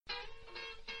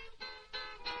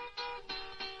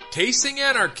Tasting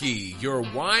Anarchy, your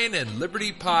wine and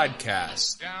liberty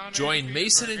podcast. Join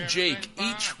Mason and Jake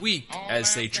each week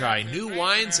as they try new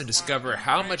wines and discover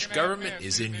how much government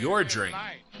is in your drink.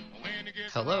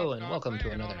 Hello and welcome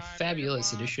to another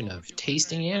fabulous edition of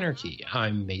Tasting Anarchy.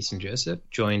 I'm Mason Joseph,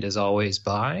 joined as always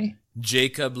by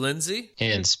Jacob Lindsay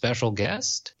and special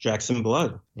guest Jackson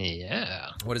Blood. Yeah.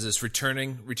 What is this,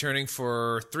 returning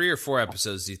for 3 or 4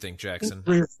 episodes, do you think, Jackson?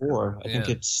 3 or 4. I think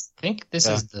this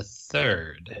is the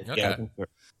third. Okay. Yeah,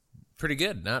 pretty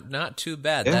good. Not too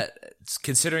bad. Yeah.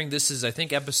 Considering this is, I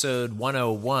think, episode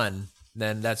 101,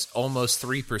 then that's almost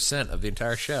 3% of the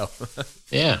entire show.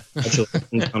 Yeah.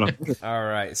 All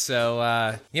right.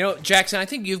 So, Jackson, I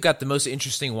think you've got the most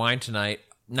interesting wine tonight.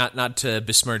 Not to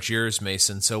besmirch yours,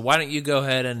 Mason. So why don't you go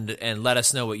ahead and let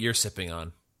us know what you're sipping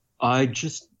on? I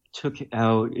just took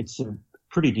out, it's a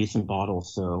pretty decent bottle,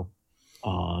 so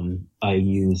I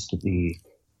used the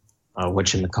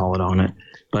whatchamacallit on it.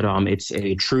 But it's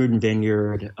a Troon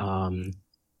Vineyard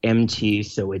MT,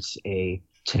 so it's a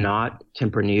Tannat,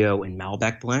 Tempranillo, and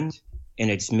Malbec blend. And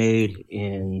it's made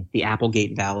in the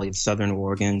Applegate Valley of Southern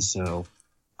Oregon, so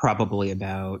probably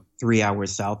about 3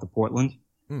 hours south of Portland.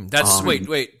 That's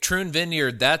wait, Troon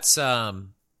Vineyard. I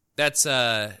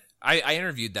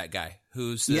interviewed that guy.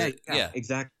 Who's yeah,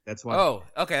 exactly. That's why. Oh,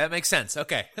 okay, that makes sense.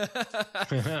 Okay.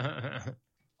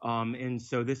 And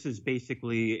so this is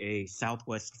basically a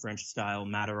Southwest French style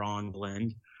Maturon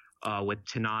blend with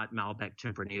Tannat, Malbec,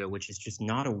 Tempranillo, which is just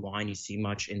not a wine you see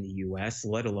much in the U.S.,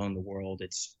 let alone the world.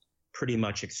 It's pretty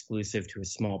much exclusive to a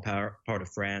small part of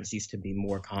France. Used to be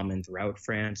more common throughout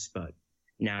France, but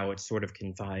now it's sort of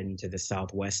confined to the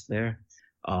Southwest there.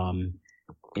 And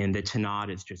the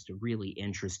Tannat is just a really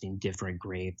interesting, different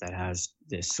grape that has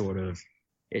this sort of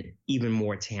even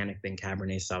more tannic than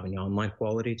Cabernet Sauvignon-like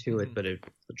quality to it, but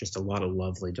just a lot of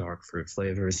lovely dark fruit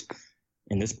flavors.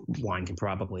 And this wine can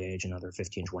probably age another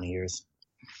 15, 20 years.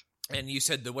 And you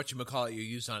said the whatchamacallit you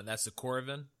used on it, that's the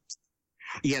Coravin?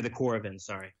 Yeah, the Coravin,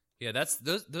 sorry. Yeah,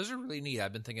 those are really neat.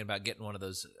 I've been thinking about getting one of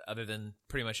those. Other than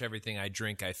pretty much everything I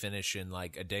drink, I finish in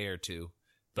like a day or two.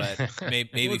 But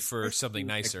maybe for something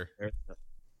nicer.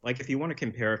 Like if you want to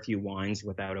compare a few wines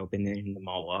without opening them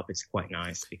all up, it's quite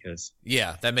nice because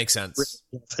that makes sense.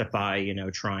 Justify,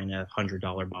 trying a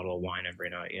 $100 bottle of wine every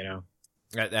night,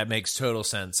 That makes total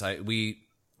sense. We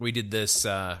did this.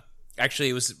 Actually,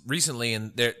 it was recently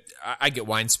in there. I get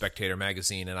Wine Spectator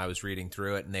magazine, and I was reading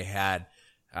through it, and they had.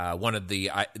 One of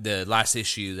the last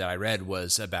issue that I read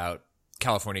was about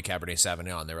California Cabernet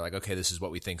Sauvignon. They were like, okay, this is what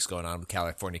we think's going on with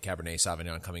California Cabernet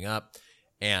Sauvignon coming up.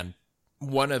 And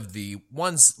one of the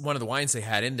wines they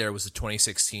had in there was the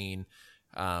 2016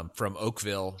 from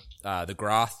Oakville, the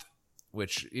Groth,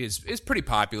 which is pretty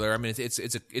popular. I mean,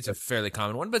 it's a fairly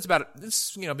common one, but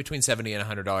it's between $70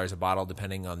 and $100 a bottle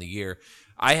depending on the year.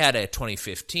 I had a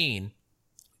 2015,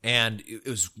 and it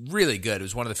was really good. It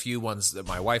was one of the few ones that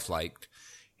my wife liked.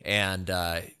 And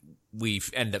we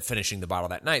ended up finishing the bottle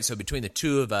that night. So between the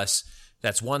two of us,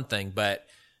 that's one thing. But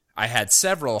I had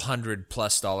several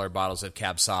 $100+ bottles of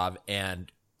Cab Sauv,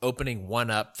 and opening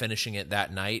one up, finishing it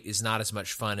that night is not as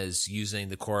much fun as using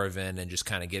the Coravin and just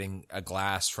kind of getting a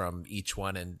glass from each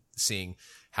one and seeing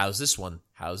how's this one,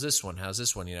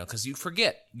 because you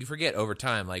forget over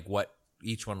time like what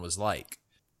each one was like.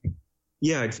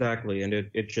 Yeah, exactly. And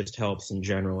it just helps in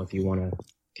general if you want to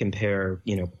compare,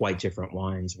 quite different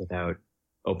wines without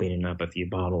opening up a few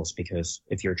bottles, because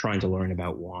if you're trying to learn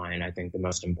about wine, I think the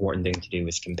most important thing to do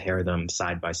is compare them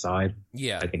side by side.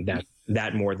 Yeah. I think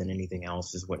that more than anything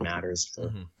else is what matters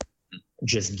for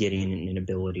just getting an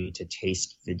ability to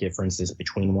taste the differences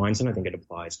between wines. And I think it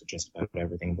applies to just about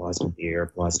everything. It applies to beer,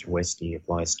 applies to whiskey,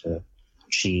 applies to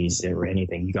cheese or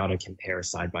anything. You got to compare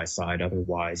side by side.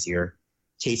 Otherwise, you're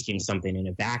tasting something in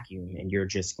a vacuum and you're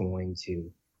just going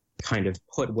to kind of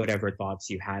put whatever thoughts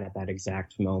you had at that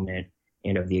exact moment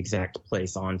the exact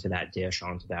place onto that dish,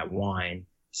 onto that wine.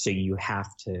 So you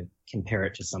have to compare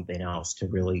it to something else to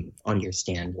really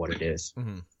understand what it is.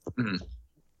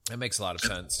 That makes a lot of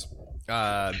sense.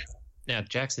 Now,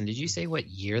 Jackson, did you say what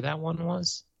year that one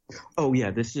was? Oh, yeah,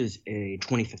 this is a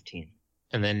 2015.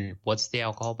 And then what's the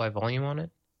alcohol by volume on it?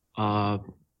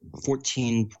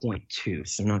 14.2,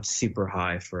 so not super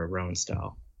high for a Rhone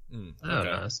style.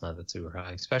 No, it's not that super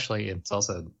high. Especially, it's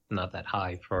also not that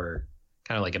high for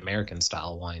kind of like American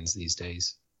style wines these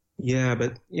days. Yeah,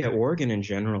 but Oregon in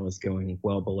general is going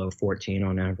well below 14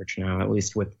 on average now, at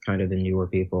least with kind of the newer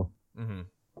people. Mm-hmm.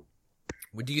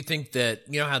 Well, do you think that,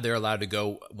 how they're allowed to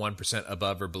go 1%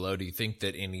 above or below? Do you think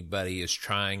that anybody is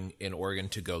trying in Oregon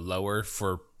to go lower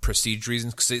for prestige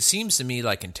reasons? Because it seems to me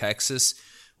like in Texas,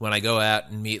 when I go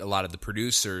out and meet a lot of the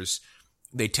producers,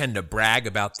 they tend to brag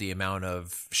about the amount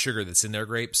of sugar that's in their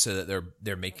grapes, so that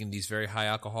they're making these very high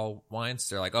alcohol wines.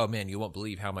 They're like, oh man, you won't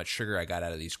believe how much sugar I got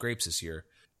out of these grapes this year,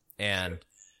 and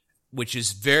which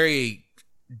is very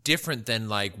different than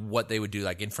like what they would do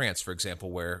like in France, for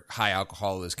example, where high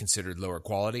alcohol is considered lower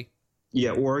quality.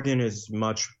 Yeah, Oregon is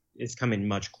coming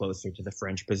much closer to the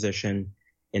French position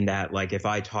in that, like, if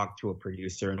I talk to a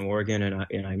producer in Oregon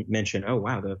and I mention, oh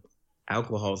wow, the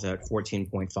alcohol's at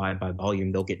 14.5 by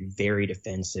volume, they'll get very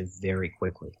defensive very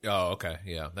quickly. Oh, okay,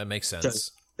 yeah, that makes sense.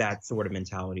 So that sort of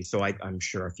mentality. So I'm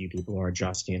sure a few people are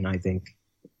adjusting, and I think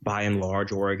by and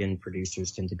large, Oregon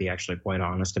producers tend to be actually quite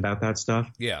honest about that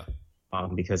stuff. Yeah.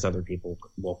 Because other people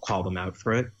will call them out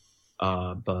for it.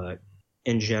 But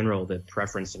in general, the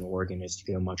preference in Oregon is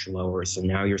to go much lower. So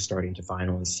now you're starting to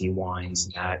finally see wines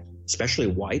that, especially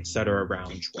whites, that are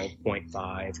around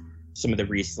 12.5. Some of the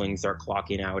Rieslings are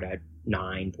clocking out at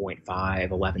 9.5,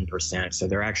 11%. So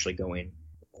they're actually going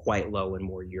quite low and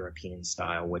more European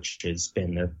style, which has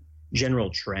been the general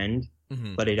trend.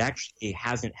 Mm-hmm. But it actually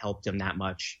hasn't helped them that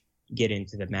much get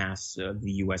into the mass of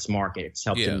the U.S. market. It's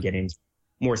helped them get into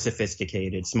more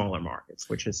sophisticated, smaller markets,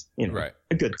 which is,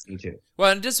 a good thing too.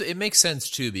 Well, and it makes sense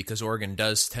too, because Oregon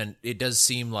does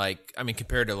seem like, I mean,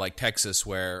 compared to like Texas,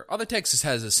 where although Texas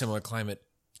has a similar climate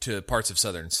to parts of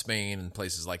southern Spain and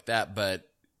places like that,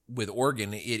 but with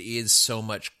Oregon, it is so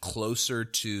much closer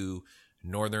to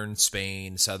northern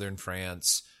Spain, southern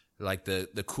France, like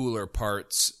the cooler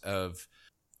parts of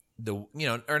the,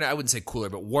 or I wouldn't say cooler,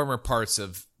 but warmer parts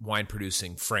of wine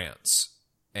producing France.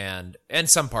 And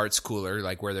some parts cooler,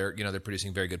 like where they're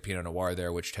producing very good Pinot Noir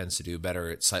there, which tends to do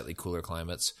better at slightly cooler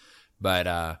climates.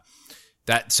 But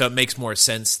so it makes more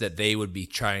sense that they would be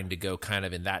trying to go kind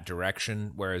of in that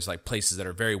direction, whereas like places that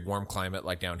are very warm climate,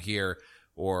 like down here,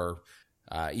 or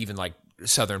even like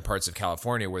southern parts of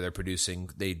California where they're producing,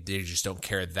 they just don't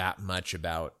care that much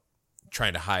about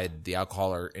trying to hide the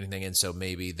alcohol or anything, and so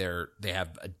maybe they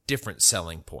have a different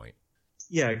selling point.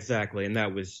 Yeah, exactly, and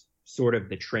that was sort of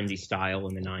the trendy style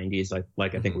in the 90s,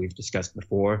 like I think we've discussed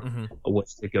before,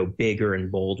 was to go bigger and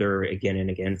bolder again and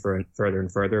again further and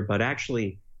further. But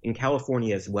actually in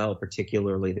California as well,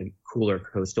 particularly the cooler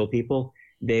coastal people,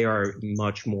 they are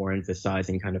much more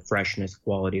emphasizing kind of freshness,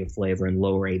 quality of flavor, and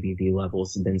lower ABV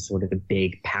levels than sort of the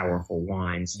big, powerful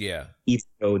wines. Yeah. Even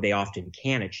though they often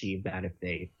can achieve that if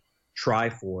they try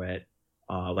for it.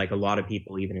 Like a lot of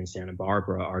people, even in Santa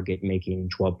Barbara, are making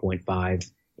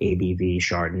 12.5 ABV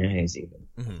Chardonnays even.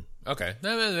 Mm-hmm. Okay.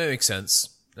 That makes sense.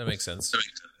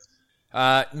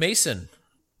 Mason.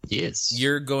 Yes.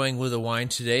 You're going with a wine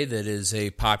today that is a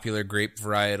popular grape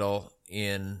varietal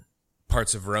in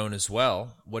parts of Rhone as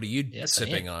well. What are you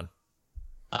sipping on?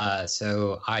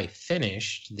 So I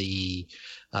finished the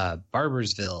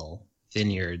Barboursville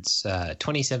Vineyards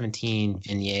 2017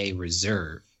 Viognier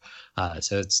Reserve.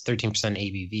 So it's 13%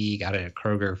 ABV. Got it at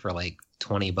Kroger for like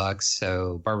 $20.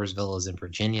 So Barboursville is in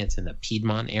Virginia. It's in the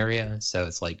Piedmont area. So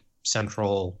it's like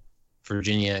central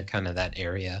Virginia, kind of that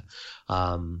area.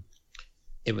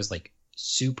 It was like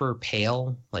super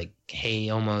pale, like hay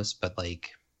almost, but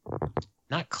like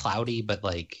not cloudy, but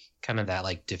like kind of that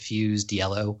like diffused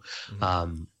yellow.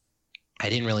 Mm-hmm. I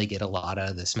didn't really get a lot out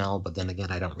of the smell, but then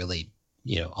again, I don't really,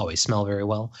 always smell very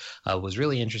well. What was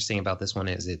really interesting about this one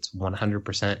is it's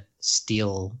 100%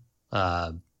 steel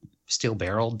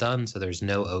barrel done. So there's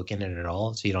no oak in it at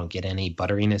all. So you don't get any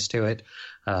butteriness to it.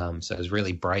 So it was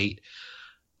really bright.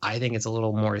 I think it's a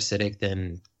little more acidic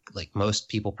than like most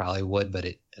people probably would, but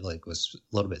it like was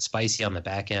a little bit spicy on the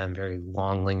back end, very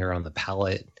long linger on the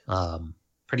palate,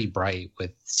 pretty bright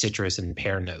with citrus and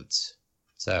pear notes.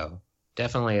 So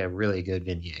definitely a really good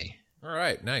Viognier. All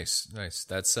right, nice.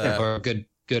 That's or a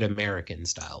good American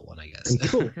style one, I guess.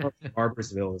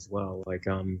 Barboursville as well. Like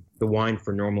the wine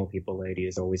for normal people lady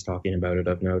is always talking about it.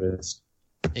 I've noticed.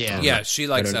 Yeah, she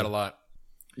likes that a lot.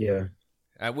 Yeah,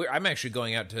 I'm actually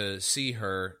going out to see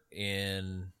her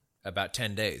in about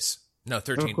 10 days. No,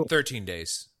 13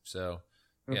 days. So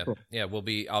cool.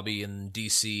 I'll be in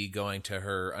DC going to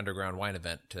her underground wine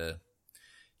event to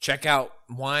check out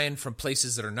wine from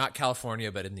places that are not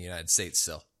California, but in the United States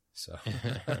still. So,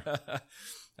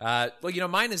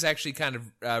 mine is actually kind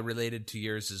of related to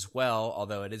yours as well,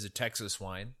 although it is a Texas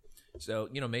wine. So,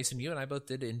 Mason, you and I both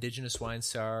did indigenous wines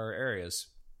to our areas.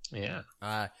 Yeah.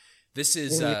 This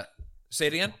is, say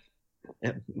it again?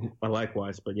 Yeah,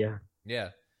 likewise, but yeah. Yeah.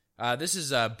 This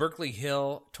is Berkeley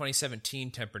Hill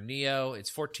 2017 Tempranillo. It's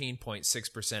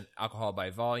 14.6% alcohol by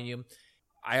volume.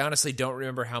 I honestly don't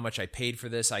remember how much I paid for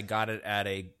this. I got it at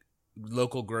a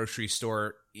local grocery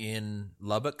store in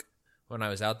Lubbock when I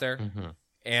was out there. Mm-hmm.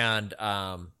 And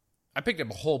I picked up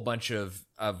a whole bunch of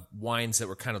wines that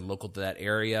were kind of local to that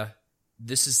area.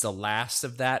 This is the last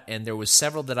of that, and there was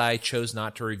several that I chose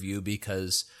not to review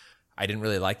because I didn't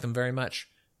really like them very much.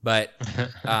 But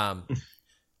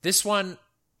this one,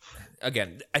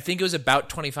 again, I think it was about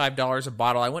 $25 a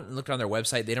bottle. I went and looked on their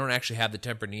website. They don't actually have the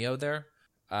Tempranillo there,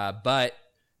 but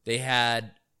they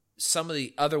had some of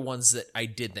the other ones that I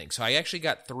did think. So I actually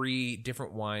got 3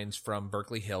 different wines from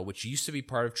Berkeley Hill, which used to be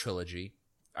part of Trilogy.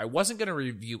 I wasn't going to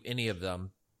review any of them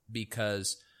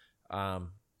because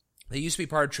they used to be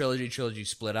part of Trilogy. Trilogy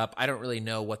split up. I don't really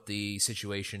know what the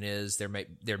situation is. There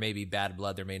may be bad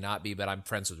blood. There may not be, but I'm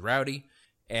friends with Rowdy.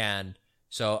 And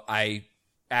so I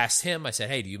asked him, I said,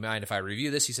 hey, do you mind if I review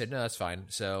this? He said, no, that's fine.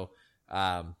 So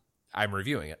I'm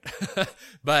reviewing it.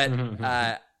 But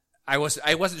I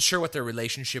wasn't sure what their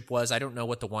relationship was. I don't know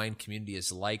what the wine community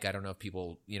is like. I don't know if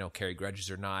people, carry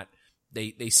grudges or not.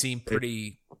 They seem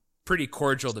pretty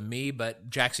cordial to me, but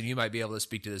Jackson, you might be able to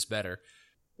speak to this better.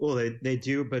 Well, they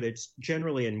do, but it's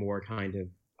generally in more kind of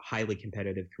highly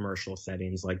competitive commercial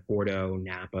settings like Bordeaux,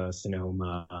 Napa,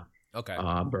 Sonoma,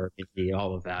 Burgundy,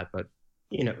 all of that. But,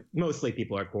 mostly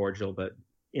people are cordial, but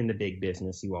in the big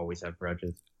business, you always have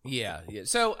grudges. Yeah.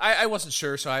 So I wasn't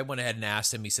sure, so I went ahead and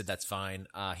asked him. He said that's fine.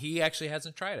 He actually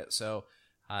hasn't tried it, so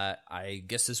I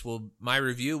guess my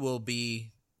review will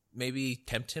be maybe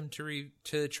tempt him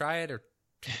to try it or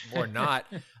not.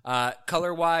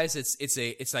 Color wise,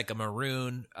 it's like a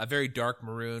maroon, a very dark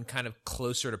maroon, kind of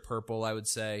closer to purple, I would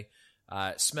say.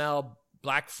 Smell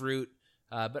black fruit,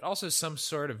 but also some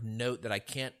sort of note that I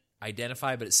can't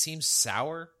identify, but it seems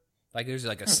sour. Like there's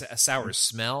like a sour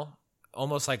smell,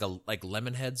 almost like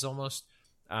lemon heads almost.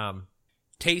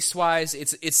 Taste wise,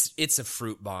 it's a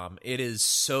fruit bomb. It is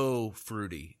so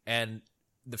fruity, and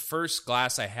the first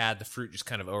glass I had, the fruit just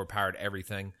kind of overpowered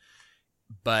everything.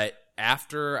 But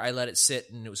after I let it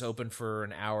sit and it was open for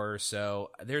an hour or so,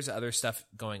 there's other stuff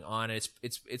going on.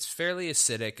 It's fairly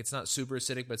acidic. It's not super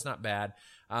acidic, but it's not bad.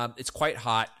 It's quite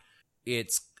hot.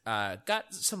 It's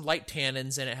got some light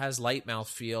tannins and it has light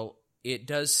mouthfeel. It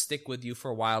does stick with you for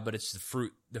a while, but it's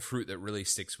the fruit that really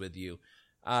sticks with you.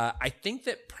 I think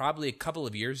that probably a couple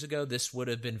of years ago, this would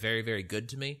have been very, very good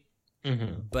to me.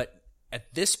 Mm-hmm. But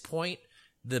at this point,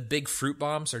 the big fruit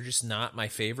bombs are just not my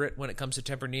favorite when it comes to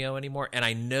Tempranillo anymore. And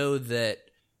I know that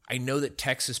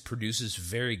Texas produces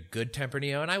very good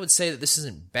Tempranillo, and I would say that this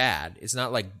isn't bad. It's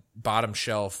not like bottom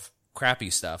shelf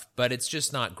crappy stuff, but it's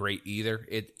just not great either.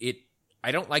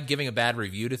 I don't like giving a bad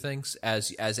review to things,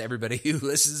 as everybody who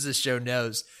listens to the show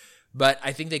knows, but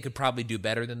I think they could probably do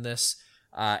better than this.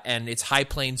 And it's High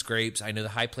Plains grapes. I know the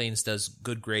High Plains does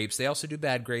good grapes. They also do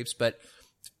bad grapes, but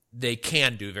they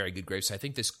can do very good grapes. I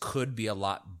think this could be a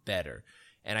lot better.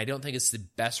 And I don't think it's the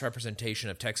best representation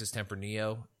of Texas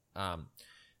Tempranillo.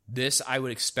 This I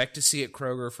would expect to see at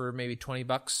Kroger for maybe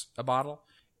 $20 a bottle.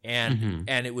 And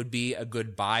it would be a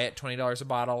good buy at $20 a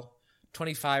bottle.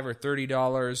 $25 or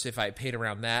 $30 if I paid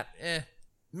around that.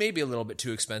 Maybe a little bit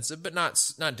too expensive, but not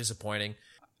disappointing.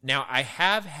 Now, I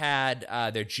have had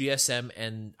their GSM,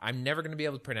 and I'm never going to be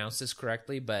able to pronounce this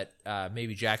correctly, but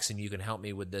maybe, Jackson, you can help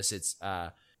me with this. It's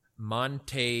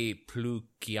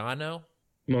Montepulciano.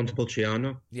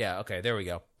 Montepulciano. Yeah, okay, there we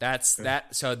go. That's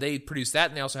that. So they produce that,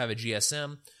 and they also have a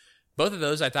GSM. Both of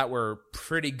those I thought were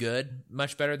pretty good,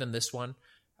 much better than this one.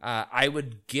 I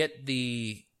would get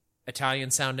the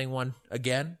Italian-sounding one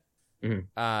again,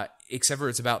 except for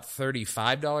it's about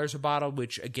 $35 a bottle,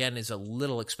 which, again, is a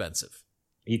little expensive.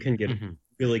 You can get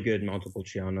really good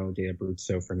Montepulciano di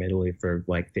Abruzzo from Italy for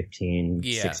like 15,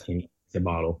 16 a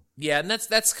bottle. Yeah, and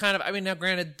that's kind of, I mean, now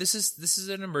granted, this is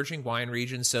an emerging wine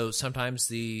region, so sometimes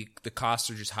the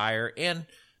costs are just higher, and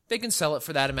they can sell it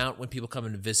for that amount when people come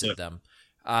in to visit them.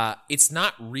 It's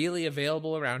not really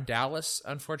available around Dallas,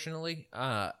 unfortunately.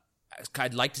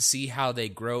 I'd like to see how they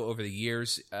grow over the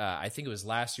years. I think it was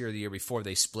last year or the year before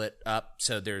they split up.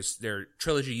 So their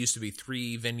Trilogy used to be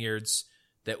 3 vineyards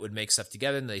that would make stuff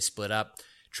together, and they split up.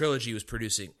 Trilogy was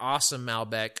producing awesome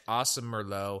Malbec, awesome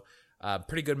Merlot,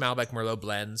 pretty good Malbec Merlot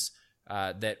blends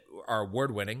that are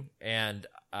award-winning. And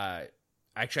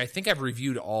actually, I think I've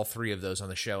reviewed all 3 of those on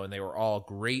the show, and they were all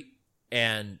great.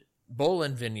 And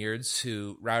Bolin Vineyards,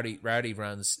 who Rowdy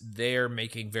runs, they're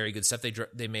making very good stuff.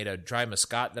 They made a dry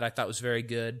Muscat that I thought was very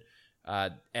good.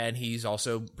 And he's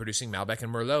also producing Malbec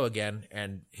and Merlot again,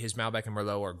 and his Malbec and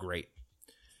Merlot are great.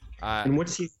 And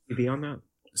what's the ABV on that?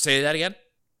 Say that again?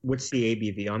 What's the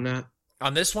ABV on that?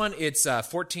 On this one, it's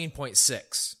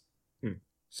 14.6.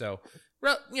 So,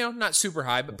 not super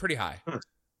high, but pretty high.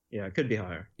 Yeah, it could be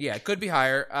higher. Yeah, it could be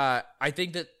higher. I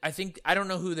don't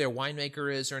know who their winemaker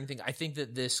is or anything. I think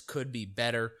that this could be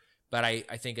better, but I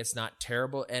think it's not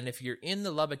terrible. And if you're in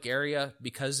the Lubbock area,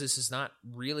 because this is not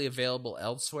really available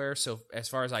elsewhere, so as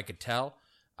far as I could tell,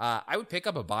 I would pick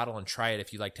up a bottle and try it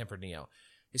if you like Tempranillo,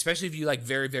 especially if you like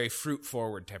very, very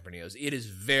fruit-forward Tempranillos. It is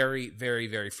very, very,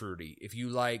 very fruity. If you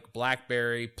like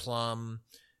blackberry, plum,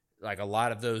 like a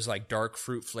lot of those like dark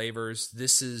fruit flavors,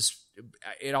 this is.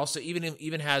 It also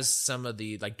even has some of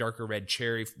the like darker red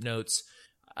cherry notes.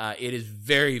 It is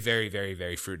very, very, very,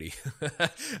 very fruity.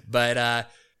 But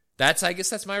I guess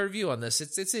that's my review on this.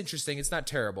 It's interesting. It's not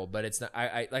terrible, but it's not.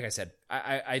 I like I said,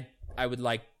 I'd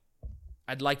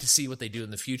like to see what they do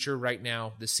in the future. Right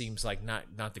now, this seems like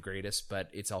not the greatest, but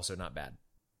it's also not bad.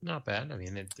 Not bad. I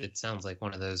mean, it sounds like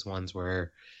one of those ones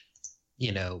where,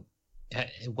 you know,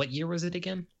 what year was it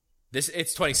again? It's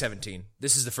 2017.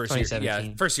 This is the first year. Yeah,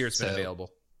 first year it's been available.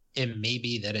 It may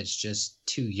be that it's just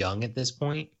too young at this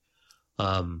point.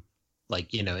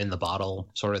 Like, you know, in the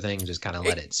bottle sort of thing, just kind of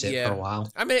let it sit for a while.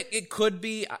 I mean, it could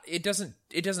be. It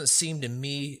doesn't seem to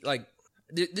me like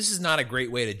this is not a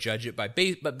great way to judge it but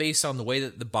based on the way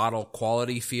that the bottle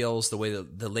quality feels, the way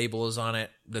that the label is on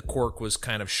it, the cork was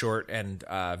kind of short and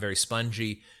very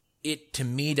spongy. It to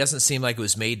me doesn't seem like it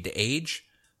was made to age.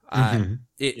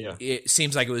 It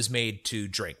seems like it was made to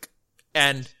drink.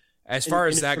 And as far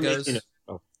as that goes,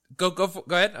 go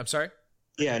ahead. I'm sorry.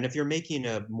 Yeah, and if you're making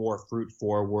a more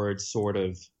fruit-forward, sort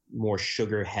of more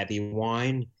sugar-heavy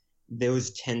wine,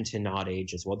 those tend to not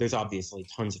age as well. There's obviously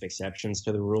tons of exceptions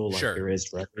to the rule, like there is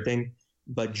for everything.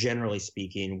 But generally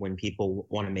speaking, when people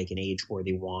want to make an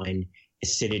age-worthy wine,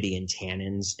 acidity and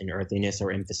tannins and earthiness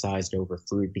are emphasized over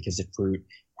fruit because the fruit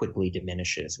quickly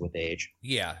diminishes with age.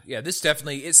 Yeah. This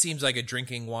definitely, it seems like a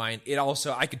drinking wine. It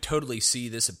also, I could totally see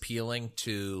this appealing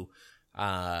to,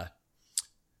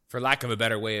 for lack of a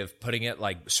better way of putting it,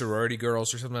 like sorority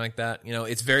girls or something like that. You know,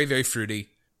 it's very, very fruity.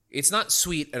 It's not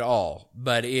sweet at all,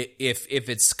 but if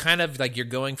it's kind of like you're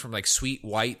going from like sweet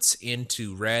whites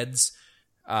into reds,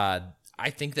 I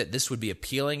think that this would be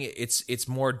appealing. It's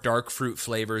more dark fruit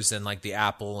flavors than like the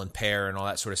apple and pear and all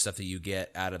that sort of stuff that you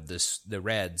get out of the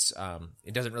reds.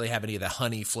 It doesn't really have any of the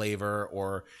honey flavor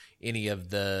or any of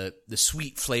the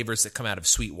sweet flavors that come out of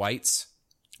sweet whites.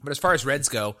 But as far as reds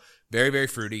go, very, very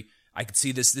fruity. I could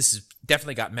see this. This has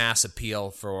definitely got mass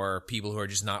appeal for people who are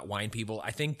just not wine people.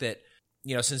 I think that,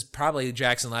 you know, since probably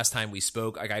Jackson last time we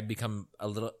spoke, like I've become a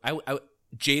little,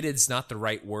 jaded's not the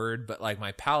right word, but like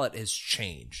my palate has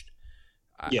changed.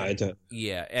 Yeah, it does.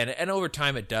 Yeah, and over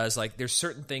time it does. Like there's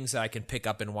certain things that I can pick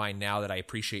up in wine now that I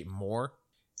appreciate more,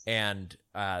 and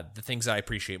the things that I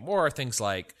appreciate more are things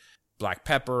like black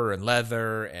pepper and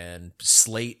leather and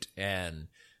slate and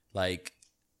like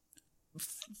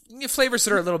flavors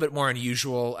that are a little bit more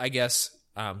unusual, I guess.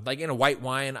 Like in a white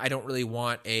wine, I don't really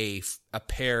want a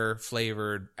pear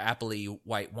flavored appley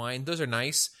white wine. Those are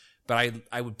nice, but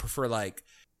I would prefer like,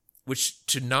 which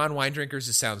to non wine drinkers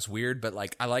it sounds weird, but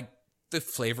like I like the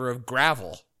flavor of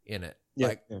gravel in it.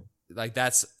 Like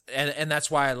that's and that's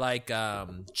why I like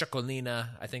Chocolina,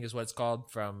 I think is what it's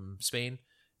called, from Spain.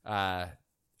 That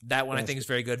one I think is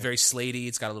very good, very slatey.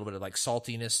 It's got a little bit of like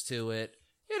saltiness to it.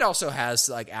 It also has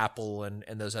like apple and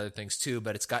those other things too,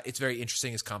 but it's very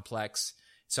interesting, it's complex.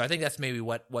 So I think that's maybe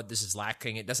what this is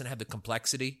lacking. It doesn't have the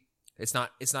complexity. It's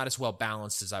not as well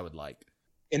balanced as I would like.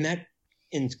 And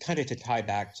kind of to tie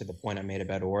back to the point I made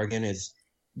about Oregon is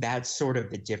that's sort of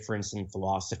the difference in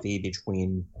philosophy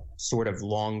between sort of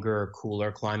longer,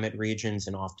 cooler climate regions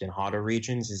and often hotter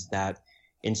regions, is that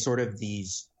in sort of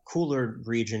these cooler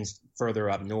regions further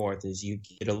up north is you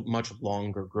get a much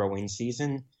longer growing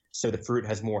season. So the fruit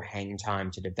has more hang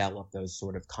time to develop those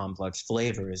sort of complex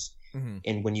flavors. Mm-hmm.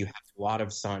 And when you have a lot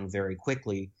of sun very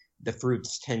quickly, the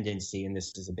fruit's tendency, and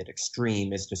this is a bit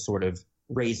extreme, is to sort of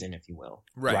raisin, if you will.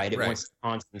 Right? It wants to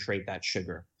concentrate that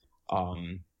sugar.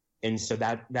 And so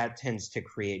that tends to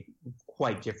create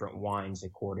quite different wines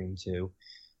according to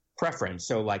preference.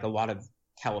 So like a lot of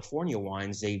California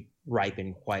wines, they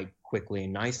ripen quite quickly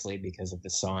and nicely because of the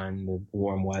sun, the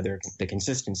warm weather, the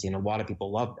consistency. And a lot of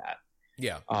people love that.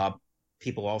 Yeah.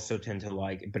 People also tend to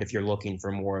like, but if you're looking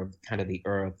for more of kind of the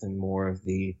earth and more of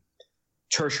the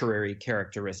tertiary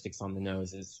characteristics on the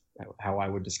nose is how I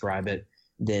would describe it,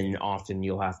 then often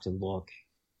you'll have to look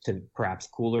to perhaps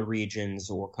cooler regions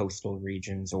or coastal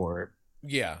regions or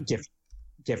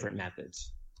different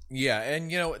methods. Yeah,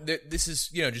 and this is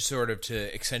just sort of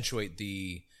to accentuate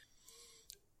the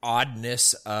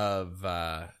oddness of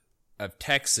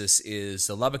Texas is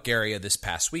the Lubbock area this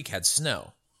past week had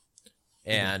snow,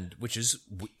 and which is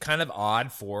kind of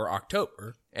odd for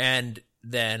October. And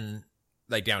then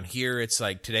like down here, it's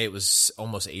like today it was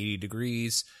almost 80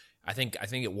 degrees. I think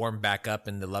it warmed back up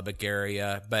in the Lubbock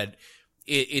area, but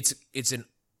it's an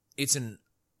it's an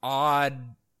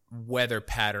odd weather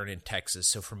pattern in Texas.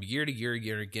 So from year to year,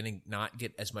 you're not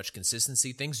get as much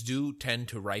consistency. Things do tend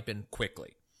to ripen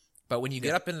quickly. But when you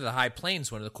get up into the high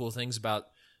plains, one of the cool things about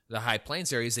the high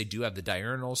plains areas, they do have the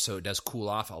diurnals, so it does cool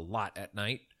off a lot at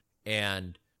night.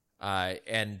 And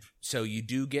so you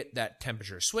do get that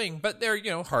temperature swing, but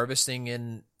they're, harvesting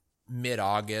in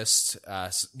mid-August.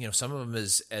 Some of them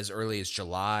as early as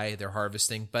July they're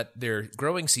harvesting, but their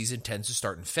growing season tends to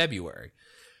start in February.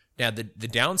 Now, the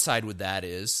downside with that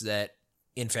is that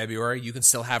in February you can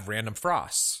still have random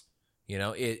frosts.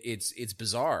 It's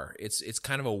bizarre. It's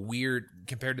kind of a weird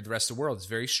compared to the rest of the world. It's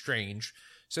very strange.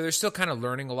 So they're still kind of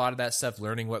learning a lot of that stuff,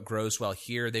 learning what grows well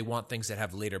here. They want things that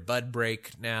have later bud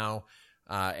break now,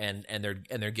 and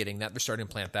they're getting that. They're starting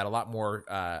to plant that. A lot more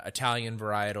Italian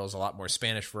varietals, a lot more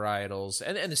Spanish varietals,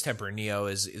 and this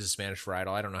Tempranillo is a Spanish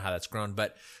varietal. I don't know how that's grown,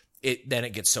 but it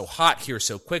gets so hot here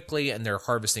so quickly, and they're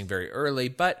harvesting very early.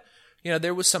 But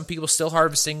there was some people still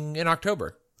harvesting in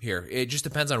October here. It just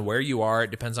depends on where you are.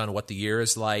 It depends on what the year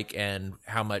is like and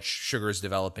how much sugar is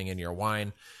developing in your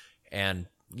wine, and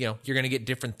you're going to get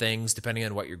different things depending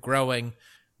on what you're growing.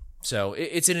 So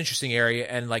it's an interesting area.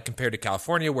 And like compared to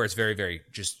California, where it's very, very,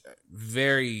 just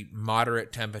very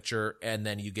moderate temperature. And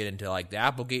then you get into like the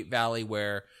Applegate Valley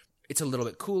where it's a little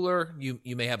bit cooler. You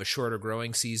may have a shorter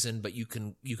growing season, but you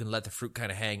can let the fruit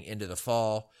kind of hang into the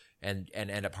fall and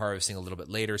end up harvesting a little bit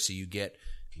later. So you get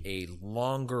a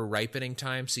longer ripening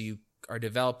time. So you are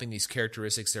developing these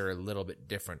characteristics that are a little bit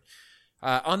different.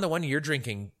 On the one you're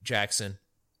drinking, Jackson,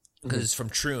 because it's from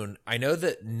Troon. I know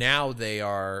that now they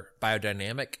are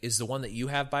biodynamic. Is the one that you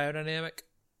have biodynamic?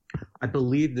 I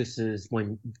believe this is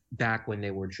back when they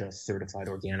were just certified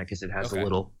organic, because it has a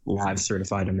little live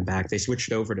certified on the back. They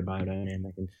switched over to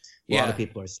biodynamic, and a lot of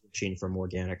people are switching from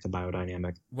organic to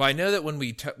biodynamic. Well, I know that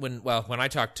when I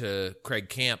talked to Craig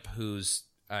Camp, who's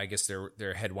I guess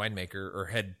their head winemaker or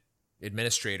head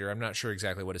administrator, I'm not sure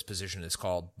exactly what his position is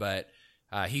called, but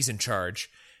he's in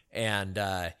charge, and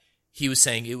he was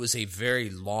saying it was a very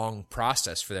long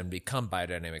process for them to become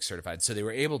biodynamic certified. So they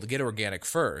were able to get organic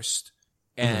first,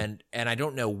 and I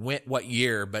don't know what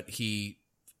year, but everybody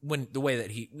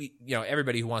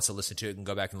who wants to listen to it can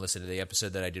go back and listen to the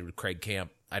episode that I did with Craig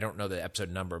Camp. I don't know the episode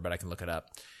number, but I can look it up.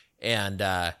 And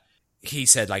he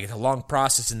said like it's a long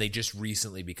process, and they just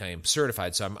recently became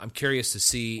certified. So I'm curious to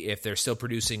see if they're still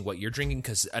producing what you're drinking,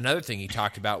 because another thing he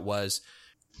talked about was,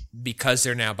 because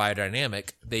they're now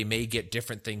biodynamic, they may get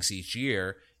different things each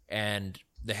year, and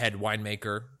the head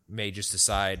winemaker may just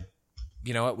decide,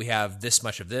 you know what, we have this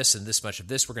much of this and this much of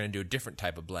this, we're going to do a different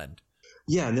type of blend.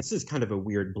 Yeah, and this is kind of a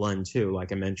weird blend too,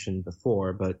 like I mentioned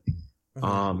before, but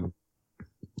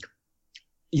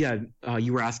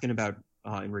you were asking about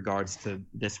in regards to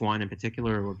this wine in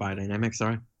particular, or biodynamic,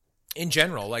 sorry? In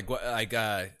general, I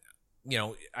know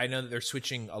that they're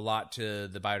switching a lot to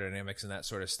the biodynamics and that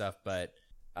sort of stuff, but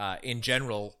in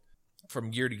general,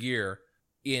 from year to year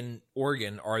in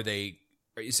Oregon,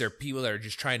 is there people that are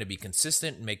just trying to be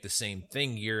consistent and make the same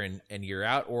thing year in and year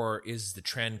out, or is the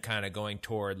trend kind of going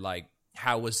toward like,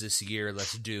 how was this year?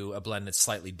 Let's do a blend that's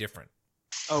slightly different.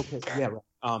 Okay, yeah.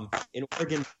 In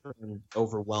Oregon,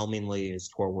 overwhelmingly is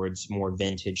towards more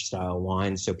vintage style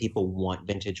wine. So people want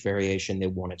vintage variation. They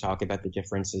want to talk about the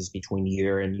differences between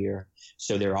year and year.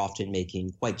 So they're often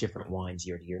making quite different wines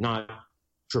year to year. Not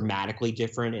dramatically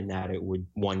different in that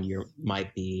one year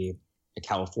might be a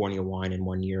California wine and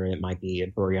one year it might be a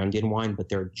Burgundian wine, but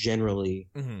they're generally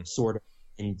sort of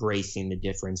embracing the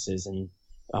differences in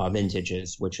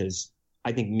vintages, which is,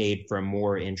 I think, made for a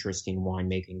more interesting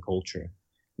winemaking culture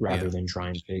rather than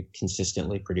trying to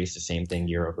consistently produce the same thing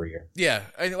year over year. Yeah,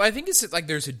 I think it's like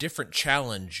there's a different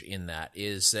challenge in that,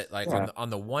 is that like on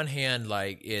the one hand,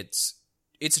 like it's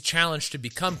a challenge to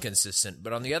become consistent,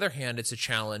 but on the other hand, it's a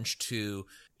challenge to,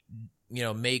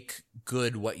 make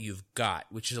good what you've got,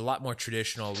 which is a lot more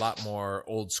traditional, a lot more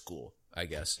old school, I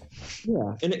guess.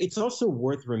 Yeah, and it's also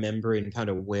worth remembering kind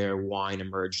of where wine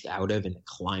emerged out of and the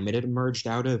climate it emerged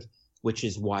out of, which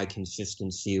is why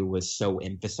consistency was so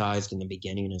emphasized in the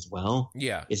beginning as well.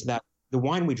 Yeah. Is that the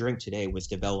wine we drink today was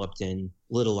developed in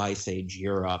Little Ice Age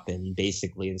Europe in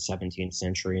basically the 17th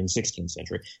century and 16th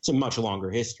century. It's a much longer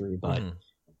history, but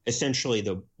essentially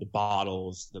the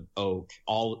bottles, the oak,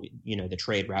 all, the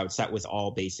trade routes, that was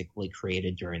all basically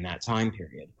created during that time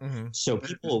period. So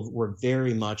people were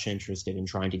very much interested in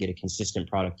trying to get a consistent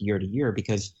product year to year,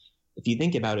 because if you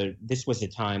think about it, this was a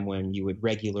time when you would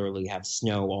regularly have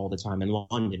snow all the time in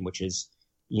London, which is,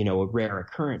 a rare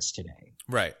occurrence today.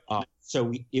 Right.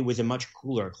 So it was a much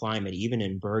cooler climate, even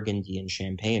in Burgundy and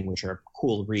Champagne, which are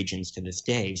cool regions to this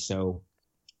day. So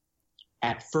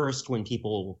at first, when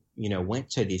people, went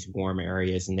to these warm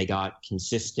areas and they got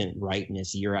consistent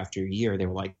ripeness year after year, they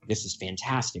were like, this is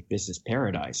fantastic. This is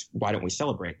paradise. Why don't we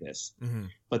celebrate this? Mm-hmm.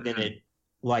 But then it,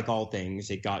 like all things,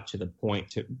 it got to the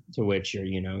point to which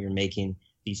you're making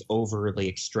these overly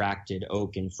extracted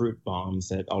oak and fruit bombs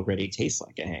that already taste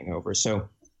like a hangover. So,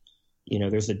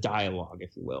 there's a dialogue,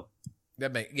 if you will.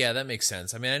 That makes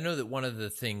sense. I mean, I know that one of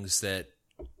the things that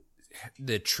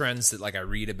the trends that like I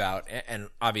read about, and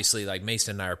obviously like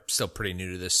Mason and I are still pretty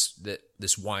new to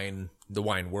this wine, the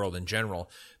wine world in general,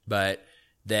 but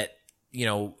that,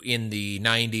 in the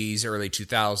 90s, early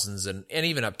 2000s, and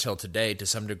even up till today to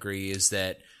some degree, is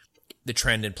that the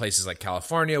trend in places like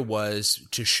California was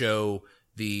to show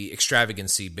the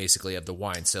extravagancy basically of the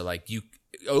wine. So like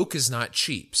oak is not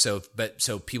cheap. So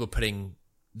people putting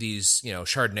these,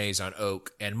 Chardonnays on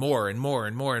oak and more and more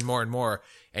and more and more and more.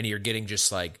 And you're getting just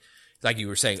like you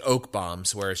were saying, oak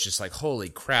bombs, where it's just like, holy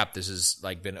crap, this has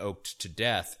like been oaked to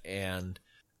death. And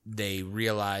they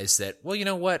realize that, well, you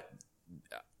know what?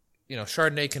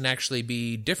 Chardonnay can actually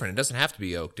be different. It doesn't have to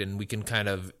be oaked, and we can kind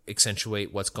of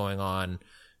accentuate what's going on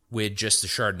with just the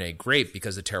Chardonnay grape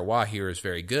because the terroir here is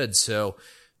very good. So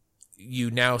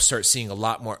you now start seeing a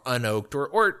lot more unoaked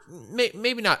or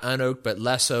maybe not unoaked, but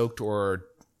less oaked or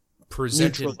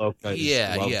presented. Neutral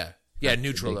oak.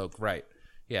 Neutral oak. Right.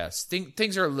 Yes.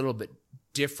 Things are a little bit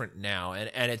different now.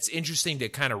 And it's interesting to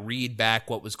kind of read back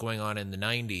what was going on in the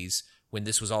 90s when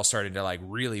this was all starting to like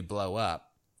really blow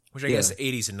up, which I guess the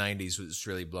 80s and 90s was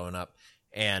really blowing up.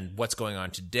 And what's going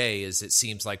on today is it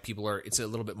seems like it's a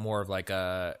little bit more of like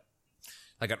an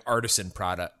artisan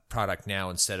product now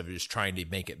instead of just trying to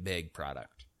make it big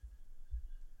product.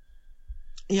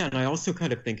 Yeah, and I also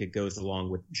kind of think it goes along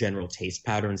with general taste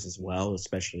patterns as well,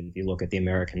 especially if you look at the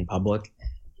American public.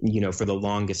 For the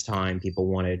longest time, people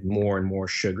wanted more and more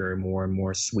sugar, more and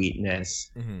more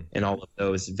sweetness, and all of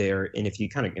those there. And if you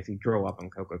grow up on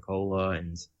Coca-Cola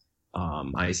and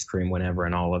ice cream, whatever,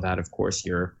 and all of that, of course,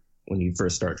 when you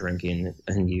first start drinking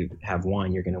and you have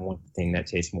wine, you're going to want the thing that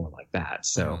tastes more like that.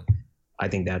 So I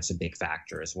think that's a big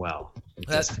factor as well.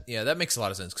 That makes a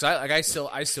lot of sense. Because I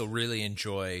still really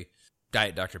enjoy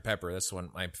Diet Dr. Pepper. That's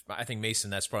one. I think Mason,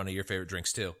 that's probably your favorite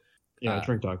drinks too. Yeah, I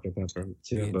drink Dr. Pepper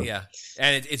too. But. Yeah,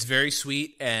 and it's very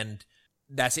sweet, and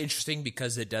that's interesting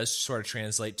because it does sort of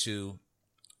translate to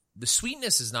the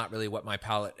sweetness is not really what my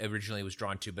palate originally was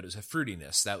drawn to, but it was a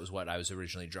fruitiness. That was what I was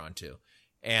originally drawn to,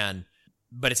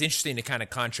 but it's interesting to kind of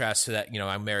contrast to that.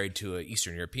 I'm married to an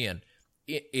Eastern European.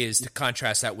 It is to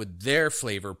contrast that with their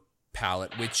flavor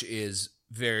palette, which is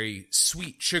very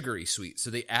sweet, sugary sweet.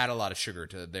 So they add a lot of sugar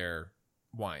to their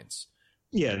wines.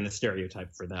 Yeah, and the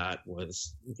stereotype for that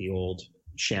was the old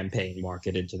champagne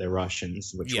marketed to the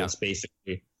Russians, which was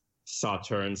basically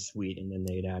sauterne sweet, and then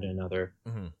they'd add another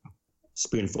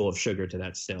spoonful of sugar to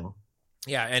that still.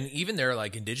 Yeah, and even their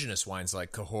like indigenous wines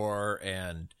like Cahors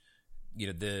and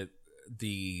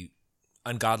the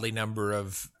ungodly number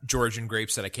of Georgian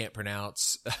grapes that I can't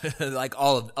pronounce, like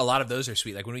a lot of those are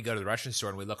sweet. Like when we go to the Russian store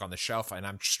and we look on the shelf and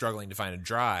I'm struggling to find a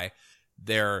dry,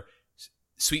 they're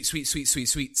sweet, sweet, sweet, sweet,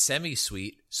 sweet,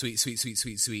 semi-sweet, sweet, sweet, sweet,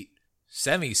 sweet, sweet,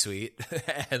 semi-sweet,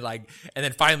 and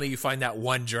then finally you find that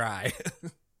one dry.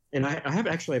 And I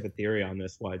actually have a theory on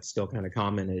this. Why it's still kind of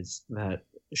common is that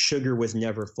sugar was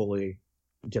never fully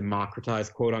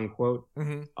democratized, quote unquote.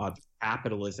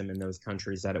 Capitalism in those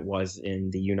countries that it was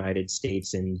in the United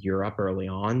States and Europe early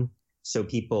on. So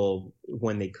people,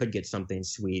 when they could get something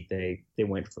sweet, they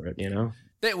went for it.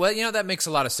 That makes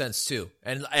a lot of sense too,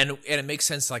 and it makes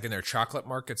sense like in their chocolate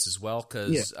markets as well,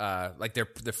 because like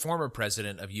the former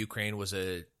president of Ukraine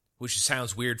which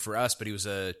sounds weird for us, but he was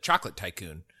a chocolate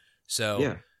tycoon.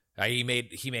 So he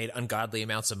made ungodly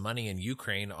amounts of money in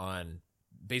Ukraine on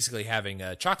basically having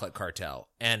a chocolate cartel,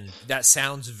 and that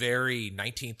sounds very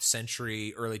 19th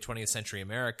century, early 20th century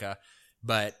America,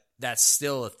 but that's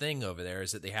still a thing over there.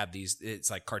 Is that they have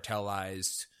it's like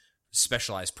cartelized,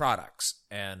 specialized products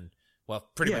and. Well,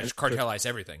 pretty much cartelize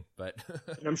everything, but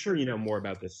and I'm sure you know more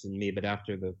about this than me. But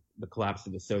after the collapse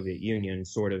of the Soviet Union,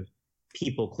 sort of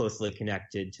people closely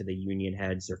connected to the union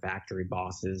heads or factory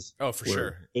bosses, were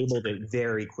sure, able to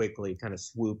very quickly kind of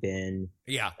swoop in,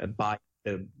 buy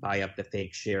up the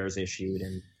fake shares issued,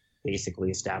 and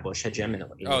basically establish hegemony.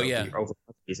 Over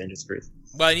these industries.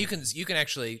 Well, you can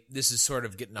actually. This is sort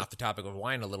of getting off the topic of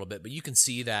wine a little bit, but you can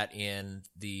see that in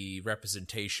the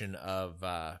representation of.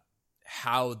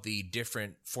 How the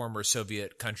different former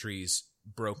Soviet countries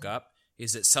broke up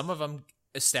is that some of them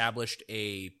established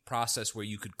a process where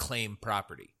you could claim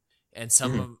property, and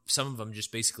some of them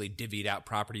just basically divvied out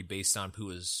property based on who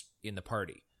was in the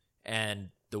party.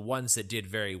 And the ones that did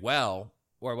very well,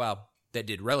 that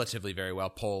did relatively very well,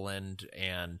 Poland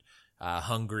and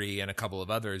Hungary and a couple of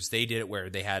others, they did it where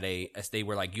they had they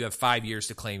were like, you have 5 years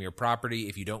to claim your property.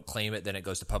 If you don't claim it, then it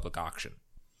goes to public auction.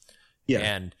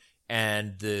 Yeah.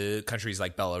 And the countries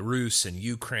like Belarus and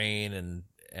Ukraine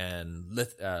and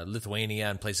Lithuania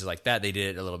and places like that, they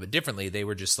did it a little bit differently. They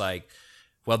were just like,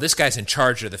 well, this guy's in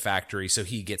charge of the factory, so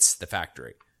he gets the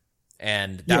factory.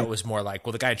 And that was more like,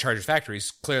 well, the guy in charge of the factory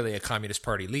is clearly a Communist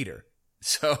Party leader.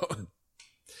 So,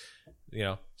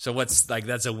 so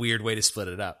that's a weird way to split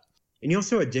it up. And you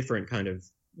also had different kind of,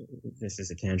 this is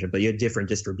a tangent, but you had different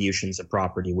distributions of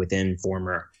property within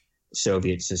former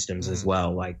Soviet systems as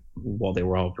well. Like, while they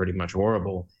were all pretty much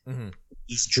horrible,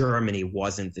 East Germany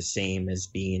wasn't the same as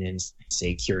being in,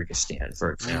 say, Kyrgyzstan,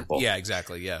 for example. Yeah,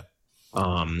 exactly. Yeah.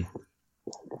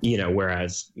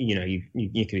 Whereas, you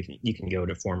can go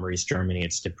to former East Germany,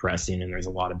 it's depressing and there's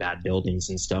a lot of bad buildings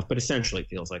and stuff, but essentially it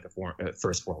feels like a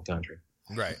first world country.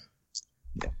 Right.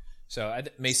 Yeah. So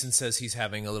Mason says he's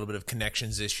having a little bit of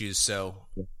connections issues. So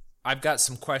I've got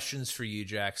some questions for you,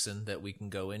 Jackson, that we can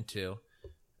go into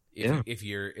if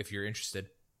you're interested.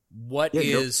 What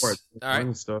is all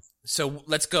right? Stuff. So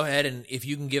let's go ahead, and if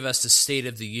you can give us the state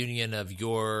of the union of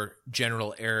your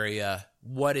general area,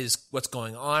 what's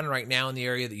going on right now in the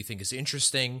area that you think is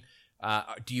interesting?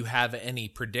 Do you have any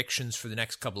predictions for the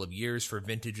next couple of years for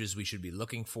vintages we should be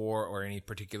looking for, or any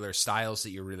particular styles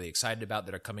that you're really excited about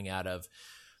that are coming out of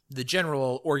the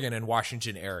general Oregon and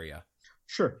Washington area?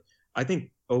 Sure. I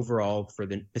think overall for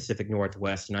the Pacific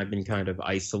Northwest, and I've been kind of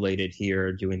isolated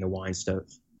here doing the wine stuff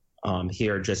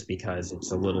here just because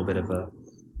it's a little bit of a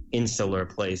insular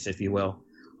place, if you will.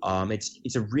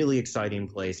 It's a really exciting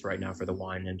place right now for the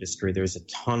wine industry. There's a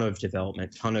ton of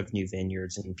development, ton of new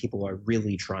vineyards, and people are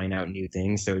really trying out new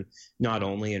things. So not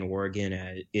only in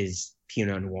Oregon is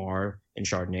Pinot Noir and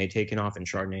Chardonnay taking off, and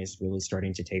Chardonnay is really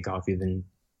starting to take off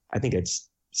I think it's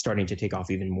starting to take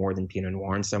off even more than Pinot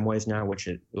Noir in some ways now, which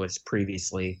it was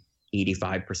previously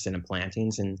 85% of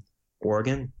plantings in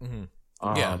Oregon.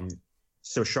 Mm-hmm.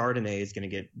 So Chardonnay is going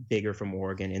to get bigger from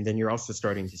Oregon. And then you're also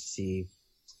starting to see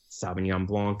Sauvignon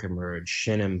Blanc emerge,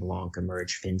 Chenin Blanc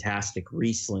emerge, fantastic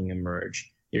Riesling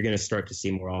emerge. You're going to start to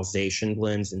see more Alsatian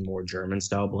blends and more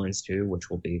German-style blends too, which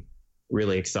will be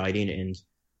really exciting. And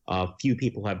a few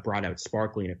people have brought out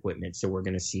sparkling equipment, so we're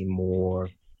going to see more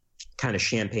kind of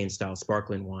champagne-style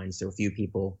sparkling wine. So a few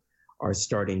people are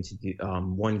starting to do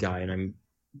one guy, and I'm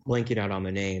blanking out on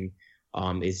the name,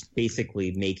 is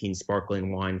basically making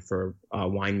sparkling wine for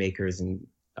winemakers and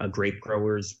grape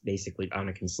growers, basically on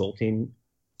a consulting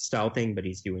style thing, but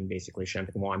he's doing basically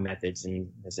champagne methods and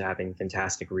is having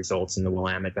fantastic results in the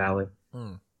Willamette Valley.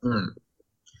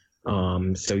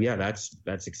 So yeah,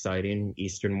 that's exciting.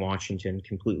 Eastern Washington,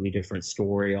 completely different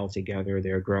story altogether.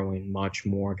 They're growing much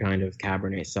more kind of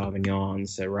Cabernet Sauvignon,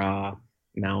 Syrah,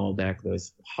 Malbec,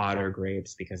 those hotter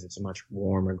grapes, because it's a much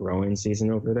warmer growing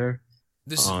season over there.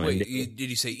 Did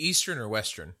you say Eastern or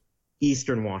Western?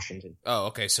 Eastern Washington. Oh,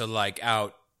 okay. So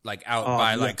out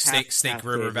by Snake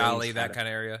River Valley, that kind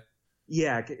of area.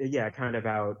 Yeah, kind of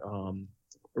out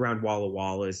around Walla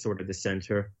Walla is sort of the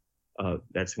center.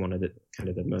 That's one of the kind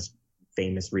of the most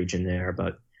famous region there.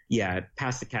 But yeah,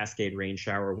 past the Cascade Rain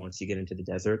Shower once you get into the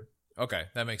desert. Okay,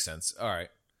 that makes sense. All right.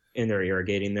 And they're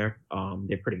irrigating there.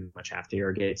 They pretty much have to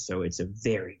irrigate, so it's a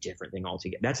very different thing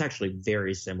altogether. That's actually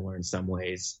very similar in some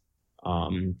ways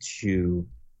to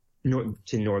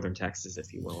northern Texas,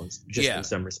 if you will. It's just in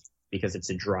some respects, because it's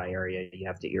a dry area, you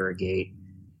have to irrigate.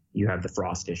 You have the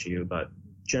frost issue, but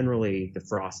generally the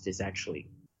frost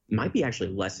might be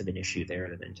less of an issue there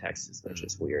than in Texas, which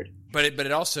is weird. But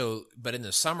in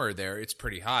the summer there, it's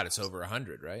pretty hot. It's over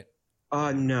 100, right?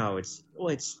 No,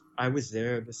 I was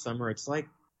there this summer. It's like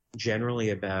generally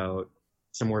about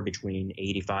somewhere between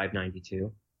 85,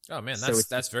 92. Oh man,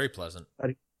 that's very pleasant.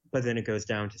 But then it goes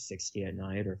down to 60 at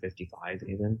night, or 55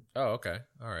 even. Oh, okay.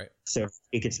 All right. So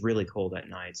it gets really cold at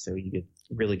night, so you get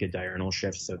really good diurnal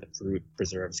shifts, so the fruit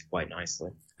preserves quite nicely.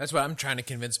 That's what I'm trying to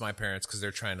convince my parents, because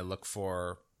they're trying to look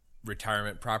for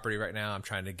retirement property right now. I'm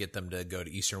trying to get them to go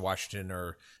to Eastern Washington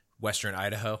or Western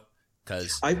Idaho,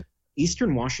 because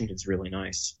Eastern Washington's really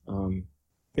nice.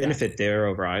 Benefit there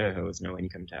over Idaho is no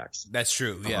income tax. That's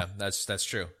true. Yeah, that's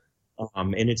true.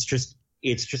 And it's just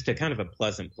a kind of a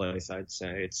pleasant place, I'd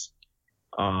say.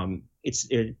 It's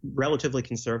relatively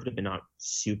conservative, but not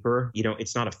super.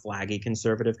 It's not a flaggy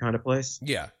conservative kind of place.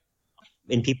 Yeah.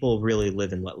 And people really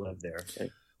live and let live there.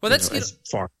 Well, that's as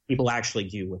far people actually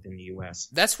do within the U.S.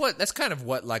 That's kind of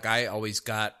what I always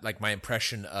got my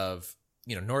impression of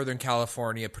Northern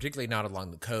California, particularly not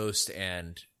along the coast,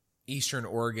 and Eastern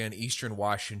Oregon, Eastern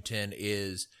Washington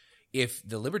is if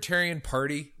the Libertarian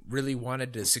Party really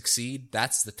wanted to succeed,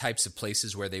 that's the types of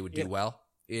places where they would do well.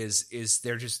 Is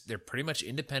they're pretty much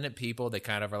independent people. They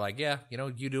kind of are like, yeah,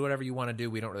 you do whatever you want to do.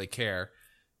 We don't really care.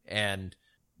 And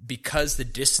because the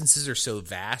distances are so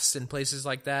vast in places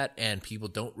like that, and people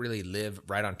don't really live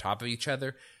right on top of each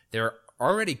other, they're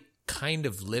already kind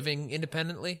of living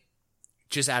independently,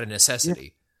 just out of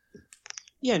necessity.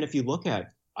 Yeah, and if you look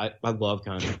at, I love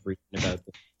kind of reading about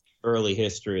the early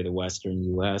history of the Western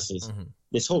U.S. is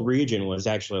this whole region was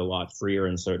actually a lot freer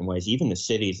in certain ways. Even the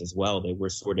cities as well, they were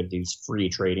sort of these free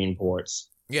trading ports,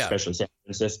 especially San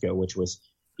Francisco, which was,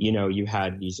 you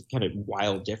had these kind of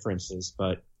wild differences,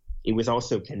 but it was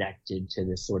also connected to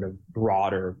this sort of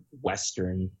broader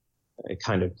Western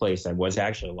kind of place that was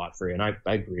actually a lot freer. And I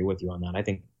agree with you on that.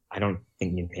 I don't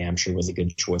think New Hampshire was a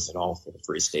good choice at all for the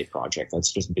Free State Project.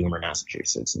 That's just boomer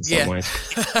Massachusetts in some ways.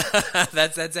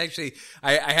 That's actually,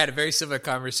 I had a very similar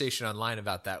conversation online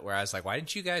about that, where I was like, why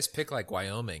didn't you guys pick like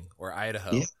Wyoming or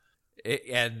Idaho?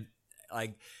 Yeah.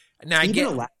 Now even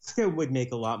Alaska would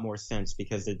make a lot more sense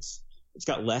because it's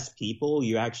got less people.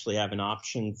 You actually have an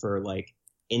option for like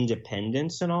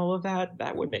independence and all of that.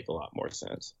 That would make a lot more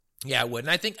sense. Yeah, it would.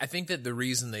 And I think that the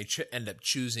reason they end up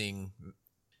choosing,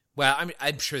 well, I mean,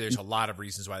 I'm sure there's a lot of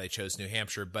reasons why they chose New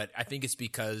Hampshire, but I think it's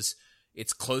because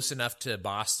it's close enough to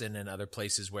Boston and other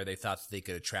places where they thought that they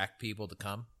could attract people to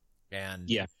come. And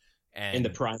the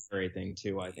primary thing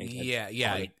too, I think.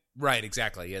 Right,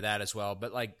 exactly. Yeah, that as well.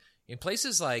 But like in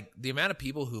places like the amount of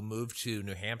people who move to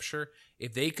New Hampshire,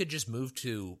 if they could just move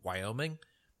to Wyoming,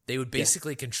 they would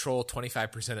basically control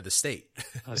 25% of the state.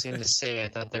 I was going to say, I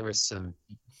thought there was some.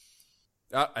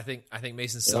 Oh, I think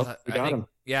Mason still. We got him.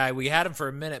 Yeah, we had him for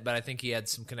a minute, but I think he had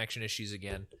some connection issues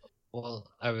again. Well,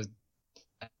 I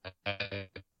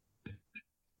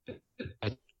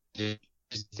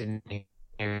just didn't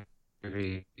hear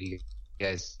you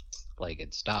guys like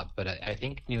it stopped, but I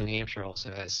think New Hampshire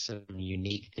also has some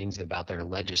unique things about their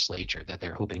legislature that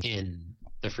they're hoping in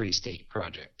the Free State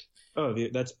Project. Oh,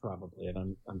 that's probably it.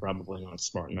 I'm probably not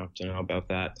smart enough to know about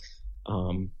that.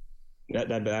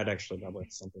 That actually probably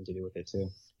has something to do with it too.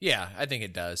 Yeah, I think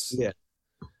it does. Yeah.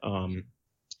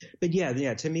 But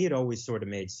yeah. To me, it always sort of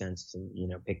made sense to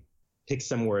pick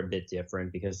somewhere a bit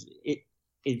different because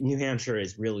New Hampshire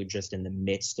is really just in the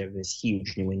midst of this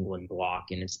huge New England block,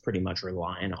 and it's pretty much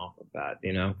relying off of that.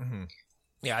 Mm-hmm.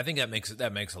 Yeah, I think that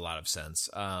makes a lot of sense.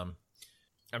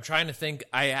 I'm trying to think.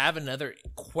 I have another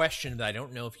question that I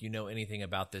don't know if you know anything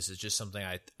about this. It's just something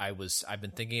I've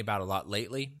been thinking about a lot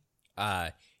lately.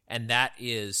 And that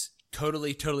is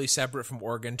totally separate from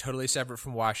Oregon, totally separate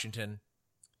from Washington.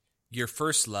 Your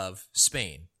first love,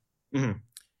 Spain. Mm-hmm.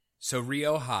 So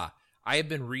Rioja. I have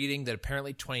been reading that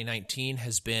apparently 2019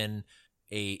 has been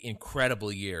a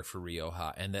incredible year for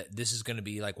Rioja, and that this is going to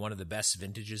be like one of the best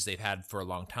vintages they've had for a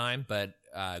long time. But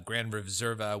Grand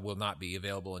Reserva will not be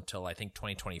available until I think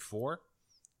 2024.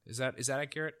 Is that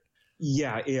accurate?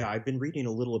 Yeah. I've been reading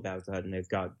a little about that, and they've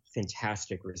got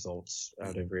fantastic results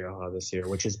out of Rioja this year,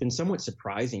 which has been somewhat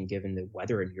surprising given the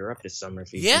weather in Europe this summer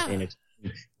season. Yeah. And it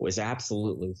was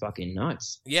absolutely fucking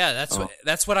nuts. Yeah,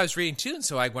 that's what I was reading too. And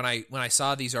so when I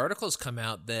saw these articles come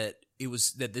out that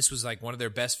this was like one of their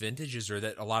best vintages, or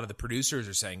that a lot of the producers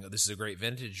are saying, oh, this is a great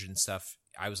vintage and stuff,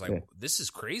 I was like, This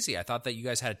is crazy. I thought that you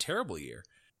guys had a terrible year.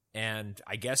 And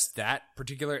I guess that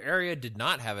particular area did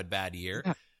not have a bad year.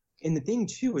 Yeah. And the thing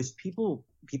too is people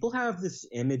have this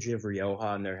image of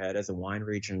Rioja in their head as a wine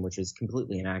region, which is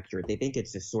completely inaccurate. They think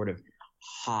it's this sort of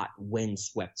hot,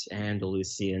 windswept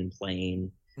Andalusian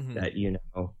plain that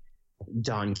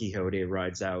Don Quixote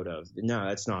rides out of. No,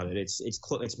 that's not it.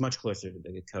 It's much closer to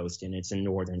the coast, and it's in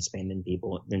northern Spain than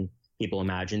people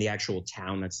imagine. The actual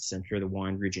town that's the center of the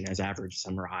wine region has average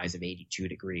summer highs of 82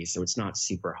 degrees, so it's not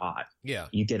super hot. Yeah,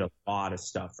 you get a lot of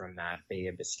stuff from that Bay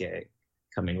of Biscay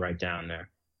coming right down there.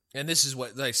 And this is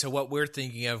what we're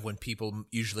thinking of when people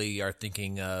usually are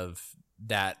thinking of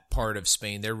that part of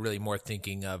Spain. They're really more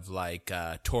thinking of like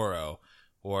Toro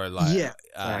or like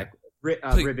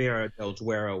Ribera del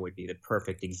Duero would be the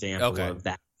perfect example of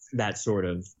that sort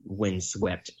of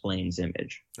windswept plains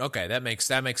image. Okay, that makes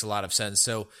a lot of sense.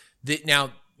 So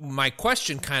now my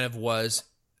question kind of was,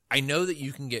 I know that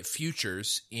you can get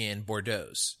futures in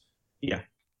Bordeaux. Yeah.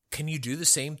 Can you do the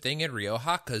same thing in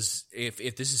Rioja? Because if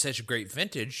this is such a great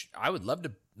vintage, I would love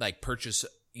to like purchase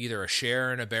either a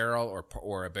share in a barrel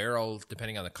or a barrel,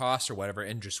 depending on the cost or whatever,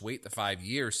 and just wait the 5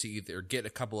 years to either get a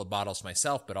couple of bottles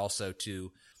myself, but also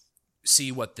to see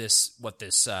what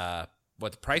the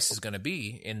price is going to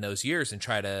be in those years and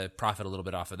try to profit a little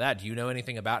bit off of that. Do you know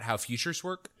anything about how futures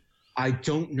work? I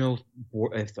don't know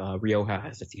if Rioja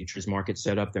has a futures market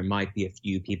set up. There might be a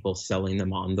few people selling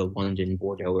them on the London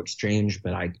Bordeaux exchange,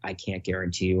 but I can't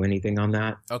guarantee you anything on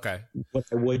that. Okay. What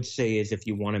I would say is if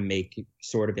you want to make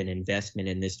sort of an investment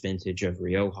in this vintage of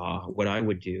Rioja, what I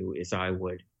would do is I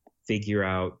would figure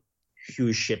out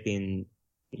who's shipping,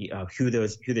 who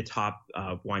the top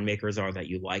winemakers are that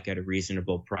you like at a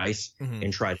reasonable price,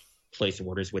 and try to place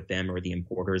orders with them or the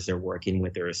importers they're working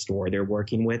with or a store they're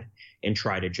working with, and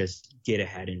try to just get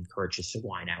ahead and purchase the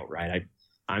wine outright.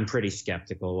 I'm pretty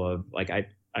skeptical of, like,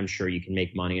 I'm sure you can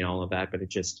make money and all of that, but it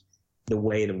just, the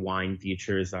way the wine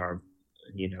futures are,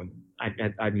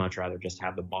 I'd much rather just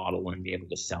have the bottle and be able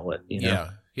to sell it.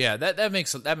 Yeah, that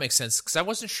makes sense, because I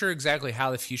wasn't sure exactly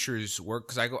how the futures work,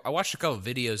 because I watched a couple of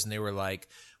videos and they were like,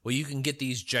 well, you can get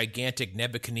these gigantic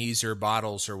Nebuchadnezzar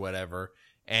bottles or whatever,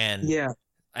 and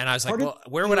I was like, well,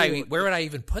 where would I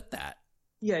even put that?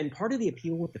 Yeah, and part of the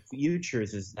appeal with the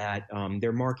futures is that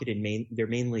they're marketed they're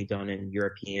mainly done in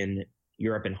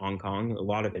Europe and Hong Kong, a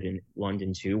lot of it in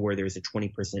London too, where there's a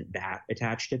 20% VAT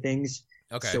attached to things.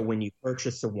 Okay. So when you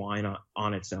purchase a wine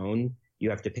on its own, you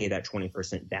have to pay that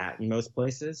 20% VAT in most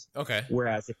places. Okay.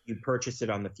 Whereas if you purchase it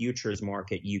on the futures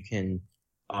market, you can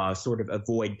sort of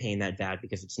avoid paying that VAT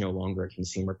because it's no longer a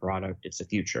consumer product; it's a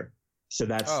future. So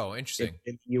that's interesting.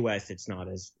 In the U.S., it's not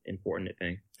as important a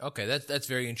thing. Okay, that's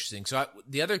very interesting. So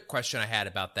the other question I had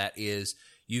about that is,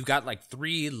 you've got like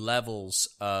 3 levels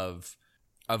of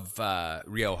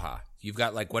Rioja. You've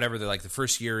got like whatever the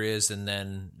first year is, and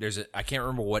then I can't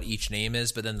remember what each name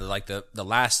is, but then the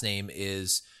last name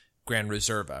is Grand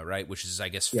Reserva, right? Which is, I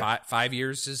guess, 5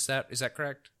 years. Is that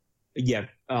correct? Yeah,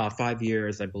 5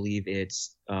 years. I believe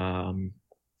it's 3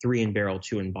 in barrel,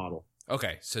 2 in bottle.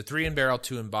 Okay, so 3 in barrel,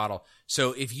 2 in bottle.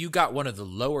 So if you got one of the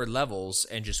lower levels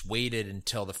and just waited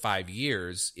until the 5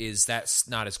 years, is that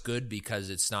not as good because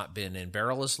it's not been in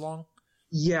barrel as long?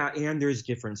 Yeah, and there's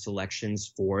different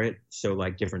selections for it. So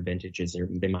like different vintages,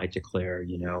 they might declare,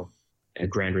 a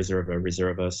Grand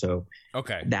Reserva. So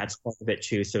that's part of it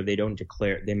too. So they don't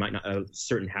declare, they might not,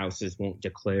 certain houses won't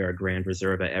declare a Grand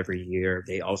Reserva every year.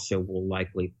 They also will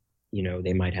likely,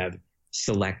 they might have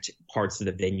select parts of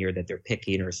the vineyard that they're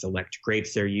picking or select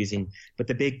grapes they're using. But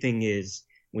the big thing is,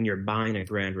 when you're buying a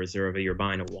Grand Reserva, you're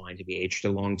buying a wine to be aged a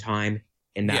long time.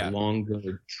 And that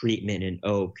longer treatment in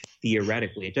oak,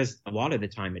 theoretically, it does, a lot of the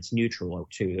time it's neutral oak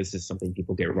too. This is something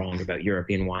people get wrong about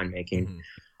European winemaking.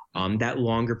 That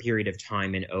longer period of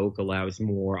time in oak allows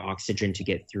more oxygen to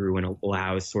get through and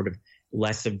allows sort of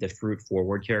less of the fruit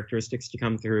forward characteristics to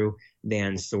come through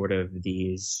than sort of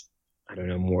these, I don't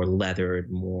know, more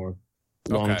leathered, more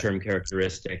long-term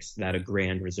characteristics that a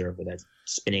Grand Reserva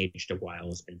that's been aged a while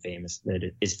is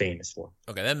famous for.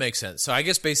 Okay, that makes sense. So I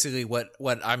guess basically what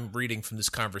I'm reading from this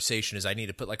conversation is I need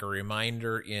to put like a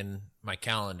reminder in my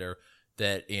calendar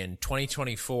that in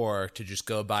 2024 to just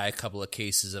go buy a couple of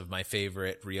cases of my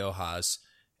favorite Riojas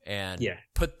and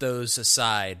put those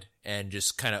aside and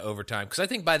just kind of over time. Because I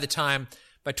think by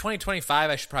 2025,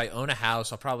 I should probably own a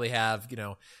house. I'll probably have,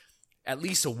 at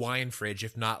least a wine fridge,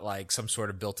 if not like some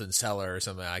sort of built-in cellar or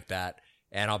something like that.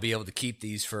 And I'll be able to keep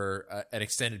these for an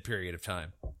extended period of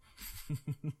time.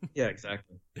 Yeah,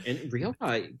 exactly. And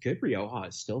good Rioja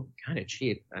is still kind of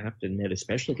cheap, I have to admit,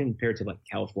 especially compared to like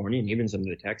California and even some of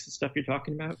the Texas stuff you're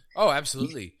talking about. Oh,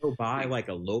 absolutely. You can go buy like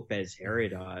a Lopez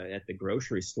Herrera at the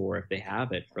grocery store if they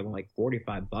have it for like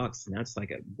 $45, and that's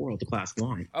like a world-class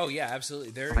wine. Oh yeah,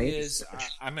 absolutely. There is.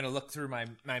 I'm going to look through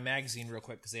my magazine real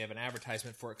quick because they have an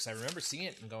advertisement for it. Because I remember seeing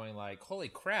it and going like, "Holy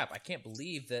crap! I can't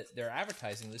believe that they're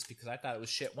advertising this," because I thought it was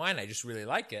shit wine. I just really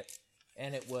like it,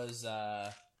 and it was.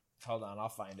 Hold on, I'll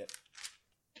find it.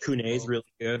 Cunei is really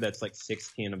good. That's like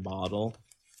 $16 a bottle.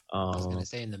 I was going to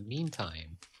say, in the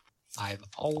meantime, I've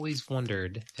always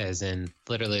wondered, as in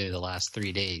literally the last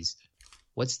 3 days,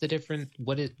 what's the difference?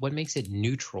 What makes it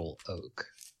neutral oak?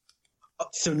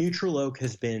 So neutral oak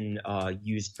has been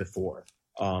used before.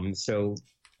 So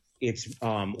it's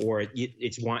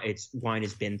wine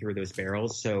has been through those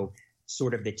barrels. So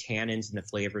sort of the tannins and the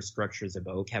flavor structures of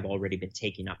oak have already been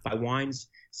taken up by wines.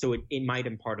 So it might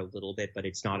impart a little bit, but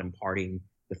it's not imparting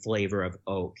the flavor of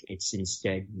oak. It's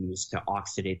instead used to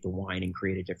oxidate the wine and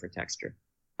create a different texture.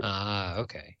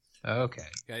 Okay.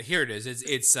 Yeah, here it is.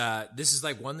 It's this is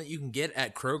like one that you can get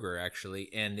at Kroger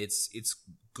actually, and it's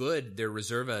good. Their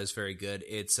Reserva is very good.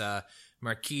 It's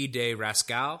Marquis de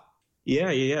Rascal.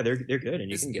 Yeah, they're good, and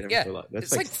you can get them for a lot.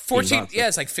 That's like 14. Yeah,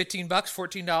 it's like $15,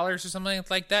 $14 or something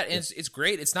like that. And it's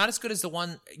great. It's not as good as the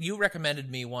one you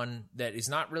recommended me. One that is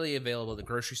not really available at the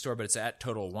grocery store, but it's at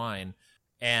Total Wine.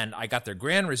 And I got their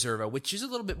Grand Reserva, which is a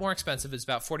little bit more expensive. It's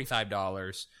about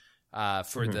 $45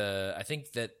 for the. I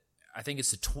think that I think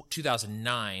it's the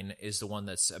 2009 is the one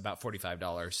that's about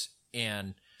 $45,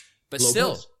 but Low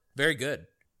still price. very good.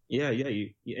 Yeah,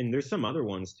 and there's some other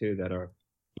ones too that are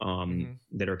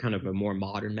that are kind of a more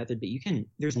modern method, but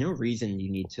there's no reason you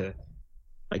need to,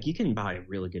 like, you can buy a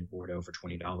really good Bordeaux for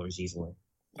 $20 easily.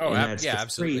 Oh, And that's yeah, just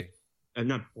absolutely.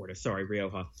 Not Bordeaux, sorry,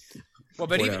 Rioja. Well,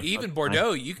 but Bordeaux. even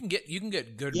Bordeaux, you can get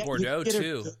good Bordeaux you can get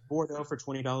too. a Bordeaux for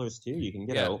 $20 too. You can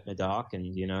get Yeah. a Haute Medoc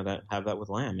and have that with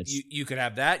lamb. It's You could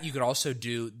have that. You could also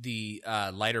do the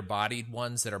lighter bodied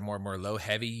ones that are more low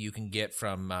heavy. You can get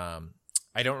from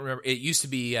I don't remember. It used to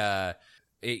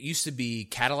be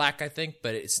Cadillac, I think,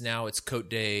 but it's Côte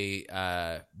de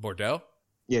Bordeaux.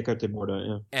 yeah, Côte de Bordeaux.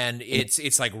 Yeah. And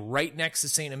it's like right next to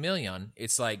Saint Emilion.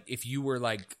 It's like if you were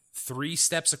like 3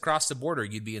 steps across the border,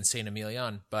 you'd be in Saint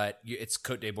Emilion, but it's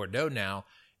Côte de Bordeaux now,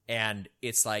 and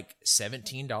it's like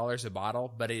 $17 a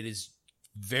bottle, but it is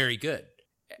very good.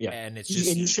 Yeah, and it's and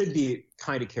just you should be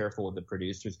kind of careful with the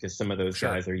producers because some of those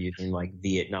Sure. guys are using like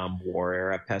Vietnam War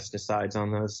era pesticides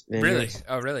on those really. vineyards.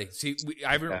 Oh, really? See,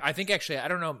 I think actually, I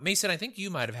don't know, Mason. I think you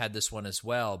might have had this one as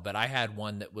well, but I had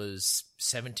one that was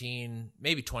 $17,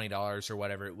 maybe $20 or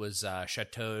whatever. It was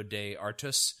Chateau de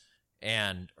Artus,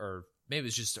 or maybe it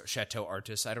was just Chateau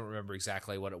Artus. I don't remember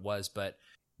exactly what it was, but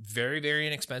very, very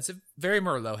inexpensive, very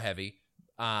Merlot heavy.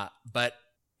 And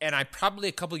I probably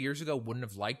a couple years ago wouldn't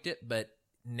have liked it, but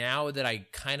now that I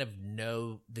kind of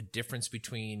know the difference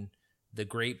between the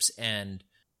grapes and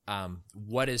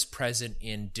what is present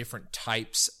in different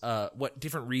types, what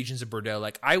different regions of Bordeaux,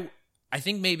 like I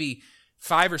think maybe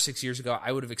 5 or 6 years ago,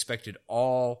 I would have expected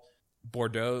all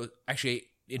Bordeaux. Actually,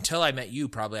 until I met you,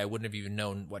 probably I wouldn't have even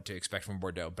known what to expect from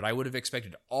Bordeaux, but I would have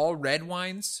expected all red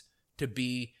wines to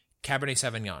be Cabernet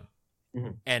Sauvignon,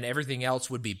 and everything else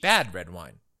would be bad red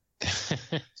wine.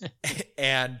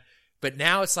 But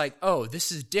now it's like, oh,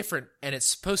 this is different, and it's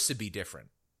supposed to be different.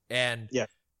 And Yeah.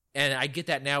 and I get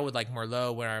that now with like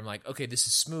Merlot, where I'm like, okay, this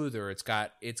is smoother. It's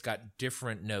got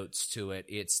different notes to it.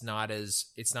 It's not as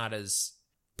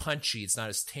punchy. It's not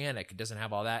as tannic. It doesn't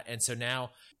have all that. And so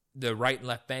now the right and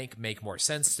left bank make more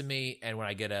sense to me. And when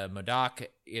I get a Medoc,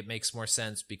 it makes more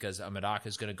sense because a Medoc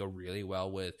is going to go really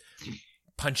well with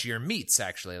punchier meats.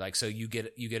 Actually, like so you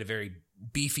get a very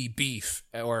beefy beef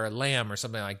or a lamb or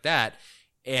something like that.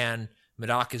 And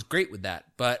Medoc is great with that.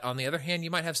 But on the other hand, you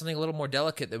might have something a little more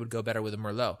delicate that would go better with a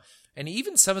Merlot. And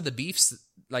even some of the beefs,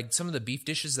 like some of the beef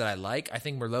dishes that I like, I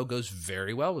think Merlot goes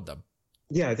very well with them.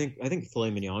 Yeah, I think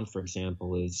filet mignon, for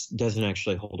example, doesn't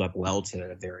actually hold up well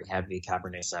to a very heavy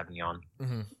Cabernet Sauvignon.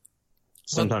 Mm-hmm.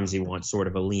 Sometimes you want sort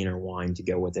of a leaner wine to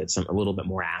go with it, a little bit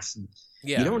more acid.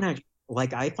 Yeah. You don't have,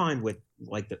 like, I find with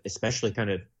like especially kind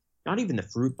of not even the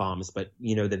fruit bombs, but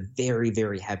the very,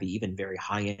 very heavy, even very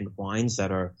high end wines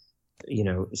that are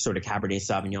sort of Cabernet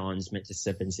Sauvignons meant to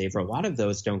sip and savor. A lot of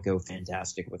those don't go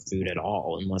fantastic with food at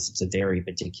all unless it's a very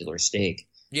particular steak.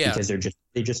 Yeah. Because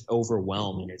they just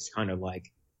overwhelm, and it's kind of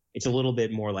like it's a little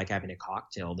bit more like having a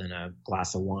cocktail than a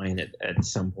glass of wine at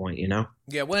some point,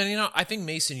 Yeah, well, I think,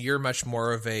 Mason, you're much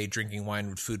more of a drinking wine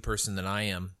with food person than I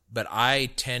am, but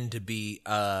I tend to be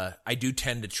I do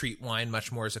tend to treat wine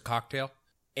much more as a cocktail.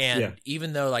 And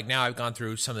even though like now I've gone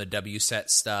through some of the WSET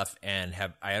stuff and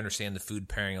I understand the food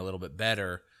pairing a little bit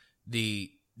better,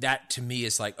 that to me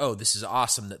is like, oh, this is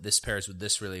awesome that this pairs with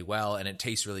this really well and it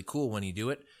tastes really cool when you do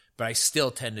it. But I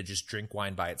still tend to just drink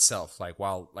wine by itself. Like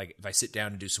if I sit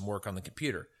down and do some work on the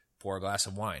computer, pour a glass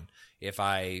of wine. If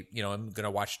I'm going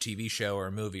to watch a TV show or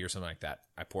a movie or something like that,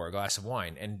 I pour a glass of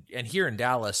wine. And here in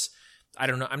Dallas, I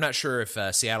don't know, I'm not sure if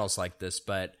Seattle's like this,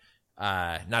 but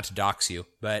not to dox you,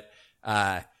 but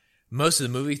most of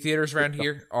the movie theaters around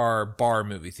here are bar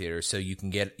movie theaters, so you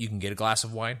can get a glass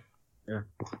of wine. Yeah.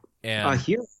 And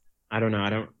here, I don't know. I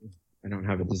don't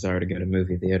have a desire to go to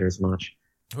movie theaters much.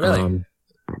 Really?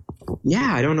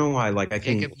 Yeah, I don't know why. Like, I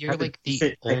can. Jacob, you're like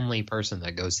the only person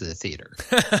that goes to the theater.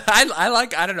 I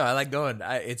like going.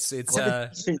 It's It's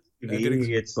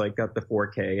like got the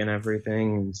 4K and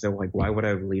everything, and so like, why would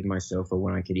I leave my sofa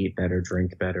when I could eat better,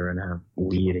 drink better, and have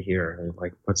weed here?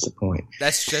 Like, what's the point?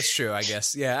 That's true, I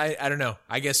guess. Yeah, I don't know.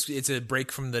 I guess it's a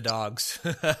break from the dogs.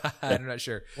 I'm not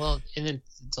sure. Well, and then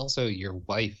it's also your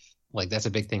wife. Like, that's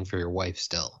a big thing for your wife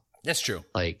still. That's true.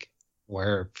 Like,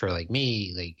 where for like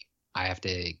me, like I have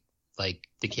to. Like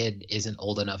the kid isn't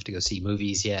old enough to go see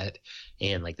movies yet,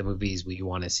 and like the movies we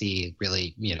want to see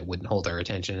really, wouldn't hold our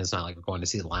attention. It's not like we're going to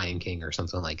see The Lion King or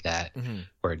something like that,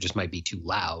 where it just might be too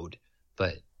loud.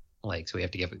 But like, so we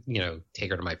have to take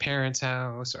her to my parents'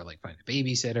 house or like find a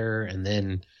babysitter, and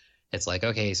then it's like,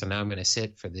 okay, so now I'm going to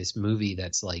sit for this movie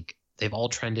that's like they've all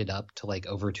trended up to like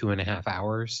over 2.5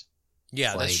 hours.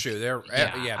 Yeah, that's true.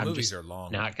 I'm movies are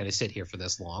long. Not going to sit here for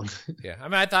this long. Yeah, I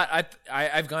mean,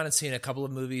 I've gone and seen a couple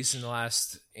of movies in the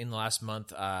last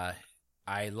month.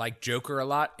 I like Joker a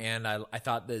lot, and I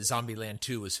thought that Zombieland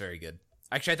 2 was very good.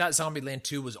 Actually, I thought Zombieland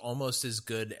 2 was almost as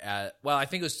good as... Well, I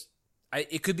think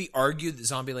it could be argued that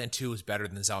Zombieland 2 was better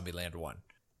than Zombieland 1.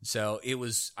 So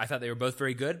I thought they were both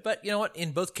very good, but you know what?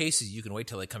 In both cases, you can wait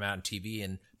till they come out on TV,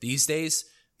 and these days,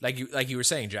 like you were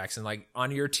saying, Jackson, like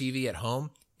on your TV at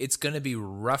home, it's going to be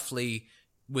roughly,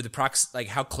 with like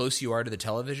how close you are to the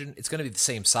television, it's going to be the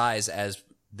same size as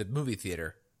the movie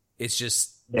theater. It's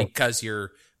just because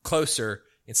you're closer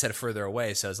instead of further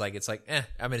away. So it's like,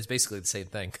 I mean, it's basically the same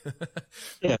thing.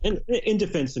 Yeah. In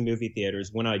defense of movie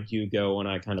theaters, when I do go and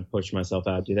I kind of push myself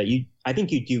out to that, I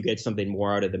think you do get something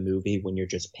more out of the movie when you're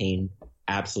just paying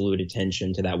absolute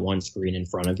attention to that one screen in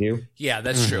front of you. Yeah,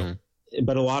 that's true.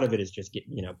 But a lot of it is just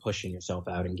pushing yourself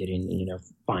out and getting,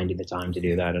 finding the time to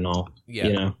do that and all.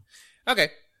 Yeah.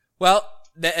 Okay. Well,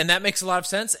 and that makes a lot of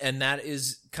sense. And that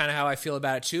is kind of how I feel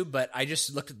about it too. But I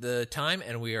just looked at the time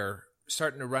and we are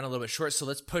starting to run a little bit short, so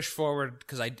let's push forward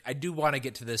because I do want to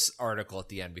get to this article at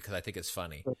the end because I think it's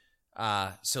funny.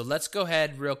 So let's go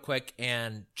ahead real quick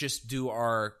and just do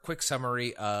our quick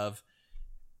summary of.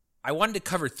 I wanted to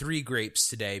cover 3 grapes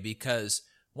today because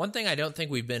one thing I don't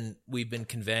think we've been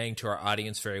conveying to our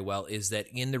audience very well is that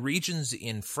in the regions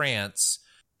in France,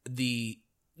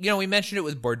 we mentioned it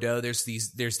with Bordeaux. There's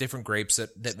different grapes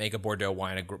that make a Bordeaux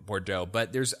wine a Bordeaux,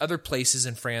 but there's other places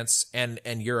in France and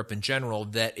Europe in general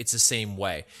that it's the same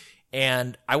way.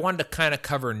 And I wanted to kind of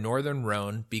cover Northern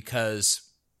Rhone because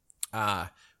I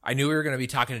knew we were going to be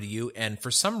talking to you, and for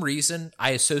some reason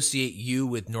I associate you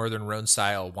with Northern Rhone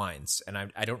style wines, and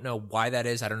I don't know why that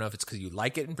is. I don't know if it's because you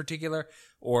like it in particular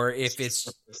or if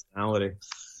it's personality.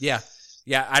 Yeah.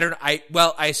 I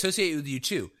associate you with you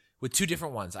too. With 2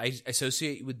 different ones. I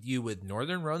associate with you with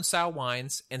Northern Rhone style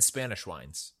wines and Spanish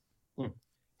wines.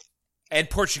 And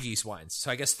Portuguese wines.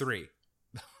 So I guess 3.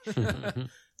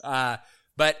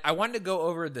 But I wanted to go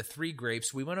over the 3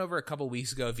 grapes. We went over a couple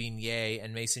weeks ago Viognier,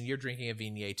 and Mason, you're drinking a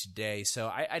Viognier today. So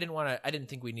I didn't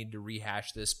think we needed to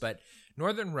rehash this, but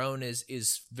Northern Rhone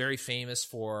is very famous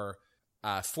for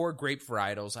 4 grape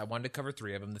varietals. I wanted to cover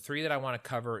 3 of them. The 3 that I want to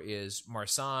cover is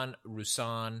Marsanne,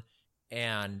 Roussanne,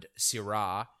 and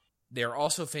Syrah. They're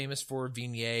also famous for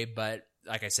Viognier, but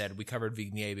like I said, we covered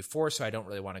Viognier before, so I don't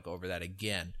really want to go over that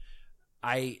again.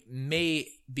 I may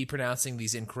be pronouncing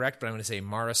these incorrect, but I'm going to say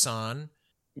Marsanne.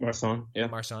 Marsanne, yeah.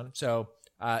 Marsanne. So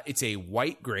it's a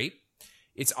white grape.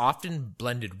 It's often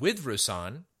blended with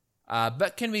Roussanne,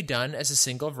 but can be done as a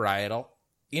single varietal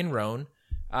in Rhone.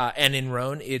 And in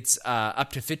Rhone, it's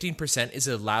up to 15% is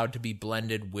allowed to be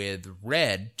blended with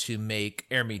red to make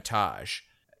Hermitage.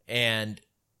 And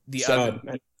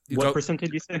what percent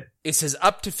did you say? It says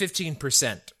up to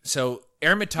 15%. So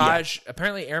Hermitage,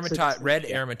 apparently Hermitage, red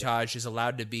Hermitage is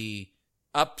allowed to be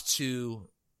up to,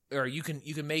 or you can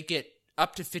make it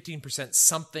up to 15%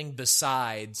 something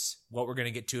besides what we're going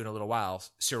to get to in a little while,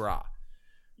 Syrah.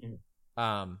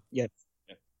 Yes.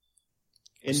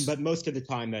 But most of the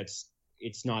time it's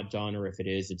not done, or if it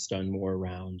is, it's done more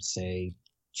around, say,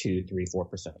 2, 3,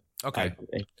 4%. Okay.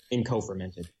 In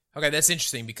co-fermented. Okay, that's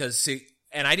interesting because,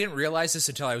 and I didn't realize this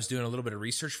until I was doing a little bit of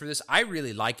research for this. I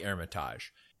really like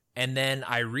Hermitage. And then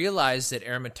I realized that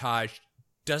Hermitage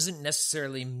doesn't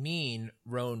necessarily mean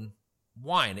Rhone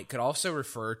wine. It could also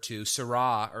refer to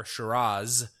Syrah or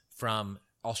Shiraz from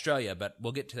Australia, but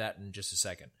we'll get to that in just a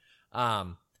second.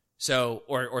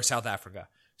 Or South Africa.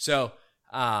 So,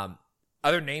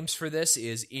 other names for this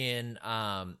is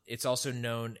it's also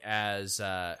known as,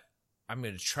 I'm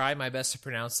going to try my best to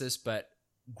pronounce this, but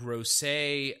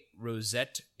Grosset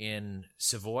Rosette in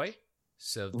Savoy.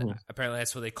 So apparently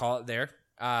that's what they call it there.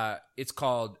 It's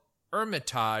called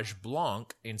Hermitage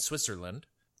Blanc in Switzerland,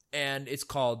 and it's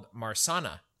called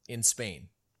Marsana in Spain.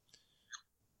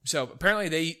 So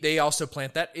apparently they also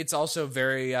plant that. It's also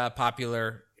very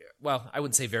popular. Well, I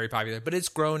wouldn't say very popular, but it's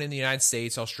grown in the United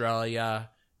States, Australia,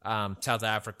 South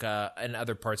Africa, and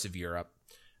other parts of Europe.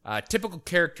 Typical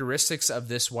characteristics of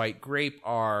this white grape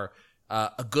are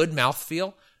a good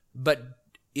mouthfeel, but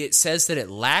it says that it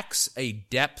lacks a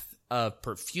depth of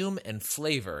perfume and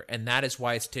flavor, and that is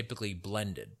why it's typically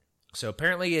blended. So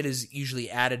apparently it is usually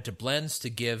added to blends to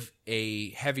give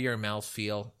a heavier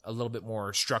mouthfeel, a little bit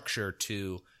more structure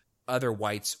to other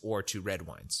whites or to red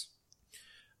wines.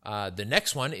 The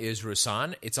next one is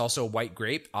Roussanne. It's also a white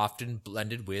grape, often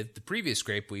blended with the previous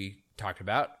grape we talked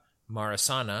about,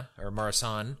 Marsanne,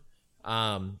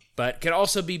 but can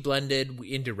also be blended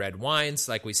into red wines.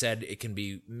 Like we said, it can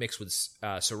be mixed with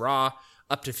Syrah,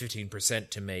 up to 15%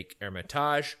 to make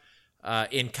Hermitage.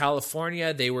 In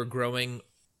California, they were growing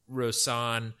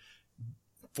Roussanne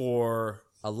for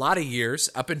a lot of years.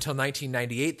 Up until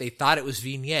 1998, they thought it was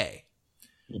Viognier.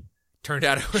 Turned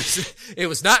out it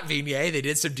was not Viognier. They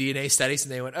did some DNA studies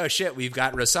and they went, oh shit, we've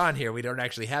got Roussanne here. We don't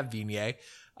actually have Viognier.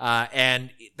 And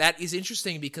that is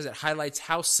interesting because it highlights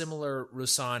how similar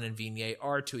Roussanne and Viognier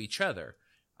are to each other.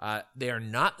 They are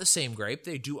not the same grape.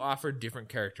 They do offer different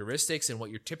characteristics, and what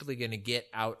you're typically going to get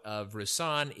out of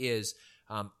Roussanne is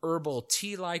herbal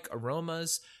tea-like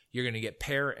aromas. You're going to get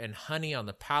pear and honey on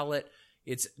the palate.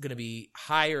 It's going to be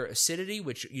higher acidity,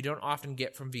 which you don't often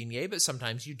get from Viognier, but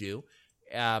sometimes you do.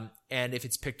 And if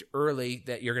it's picked early,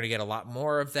 that you're going to get a lot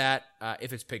more of that.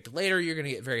 If it's picked later, you're going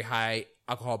to get very high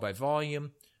alcohol by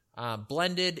volume.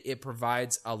 Blended, it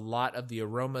provides a lot of the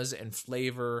aromas and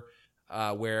flavor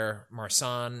where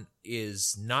Marsanne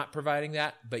is not providing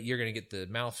that, but you're going to get the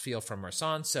mouthfeel from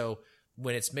Marsanne. So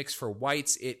when it's mixed for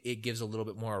whites, it gives a little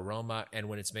bit more aroma, and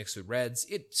when it's mixed with reds,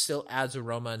 it still adds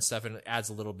aroma and stuff, and it adds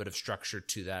a little bit of structure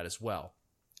to that as well.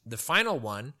 The final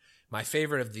one, my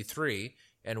favorite of the three,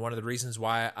 and one of the reasons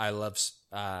why I love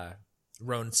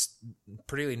Rhone,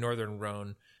 particularly Northern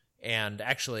Rhone, and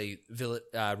actually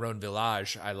Rhone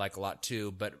Village I like a lot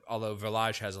too, but although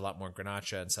Village has a lot more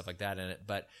Grenache and stuff like that in it,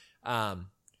 but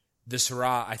the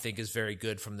Syrah I think is very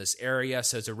good from this area.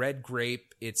 So it's a red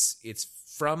grape. It's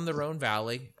from the Rhone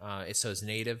Valley, so it's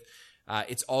native.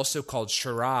 It's also called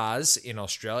Shiraz in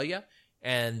Australia,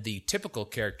 and the typical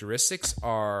characteristics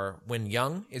are when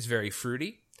young, it's very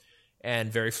fruity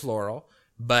and very floral.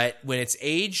 But when it's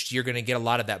aged, you're going to get a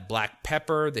lot of that black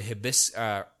pepper, the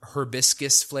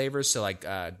hibiscus flavors, so like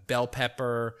bell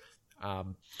pepper,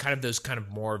 kind of those kind of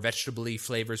more vegetable-y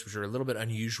flavors, which are a little bit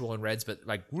unusual in reds, but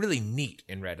like really neat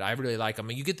in red. I really like them.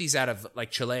 And you get these out of like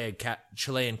Chilean Cabernet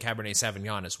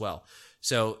Sauvignon as well.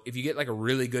 So if you get like a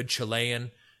really good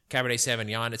Chilean Cabernet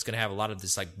Sauvignon, it's going to have a lot of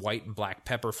this like white and black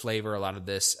pepper flavor, a lot of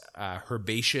this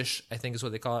herbaceous, I think is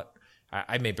what they call it.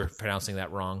 I may be pronouncing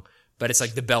that wrong, but it's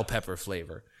like the bell pepper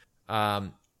flavor.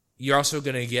 You're also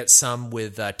going to get some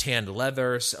with tanned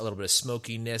leathers, a little bit of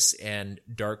smokiness, and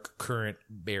dark currant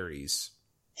berries.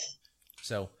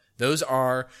 So those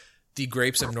are the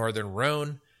grapes of Northern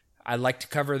Rhone. I like to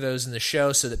cover those in the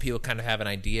show so that people kind of have an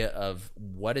idea of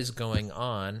what is going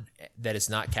on that is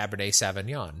not Cabernet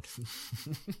Sauvignon.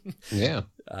 Yeah.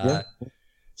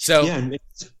 So yeah,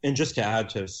 and just to add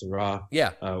to Syrah,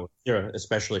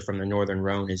 especially from the Northern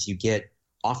Rhone, is you get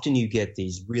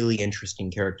these really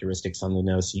interesting characteristics on the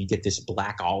nose. So you get this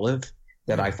black olive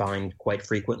that I find quite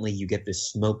frequently. You get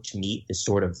this smoked meat, this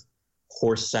sort of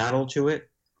horse saddle to it.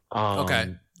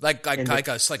 Okay. Like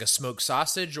a smoked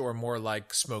sausage, or more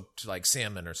like smoked like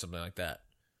salmon or something like that?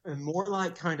 And more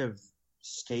like kind of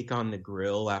steak on the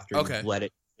grill after you've let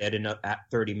it get at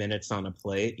 30 minutes on a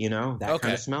plate, that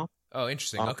kind of smell. Oh,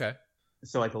 interesting. Okay.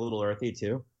 So like a little earthy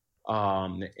too.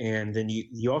 And then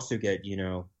you also get,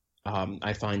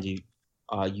 I find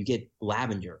you get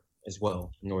lavender as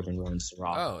well, Northern Rhone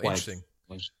Syrah. Oh, interesting.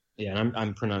 Yeah, and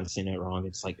I'm pronouncing it wrong.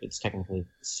 It's technically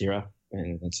Syrah,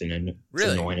 and that's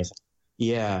really annoying.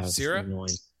 Yeah, Syrah?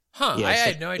 Annoying. Huh? Yeah, I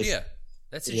had no idea.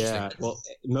 That's interesting. Yeah, well,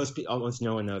 almost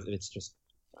no one knows. It's just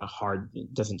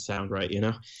it doesn't sound right,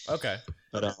 Okay.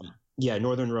 But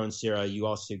Northern Rhone Syrah, you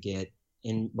also get,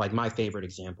 in like my favorite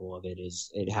example of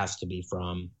it has to be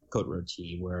from Côte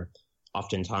Rôtie, where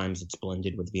oftentimes it's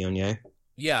blended with Viognier.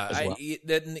 Yeah,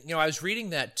 I was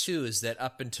reading that too. Is that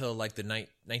up until like the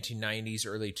 1990s,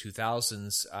 early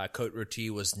 2000s, Côte Rôtie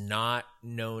was not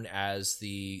known as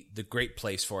the great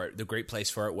place for it. The great place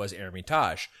for it was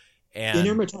Hermitage, and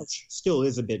Hermitage still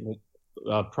is a bit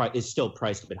is still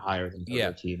priced a bit higher than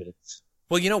Côte Rôtie, but it's.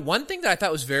 Well, one thing that I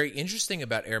thought was very interesting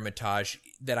about Hermitage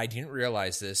that I didn't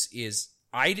realize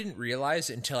I didn't realize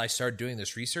until I started doing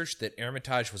this research that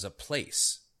Hermitage was a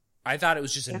place. I thought it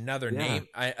was just another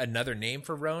name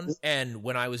for Rhone. And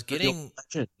when I was getting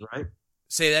legend, right?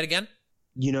 Say that again.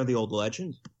 You know the old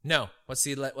legend? No. What's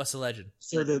the legend?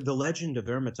 So the legend of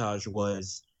Hermitage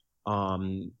was,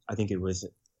 I think it was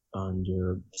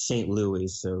under Saint Louis,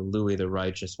 so Louis the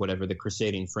Righteous, whatever, the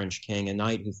crusading French king. A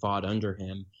knight who fought under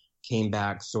him came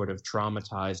back sort of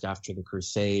traumatized after the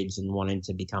Crusades and wanted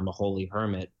to become a holy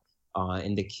hermit.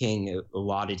 And the king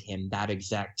allotted him that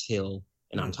exact hill.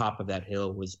 And on top of that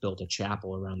hill was built a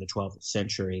chapel around the 12th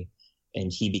century.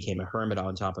 And he became a hermit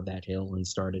on top of that hill and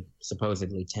started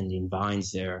supposedly tending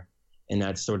vines there. And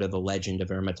that's sort of the legend of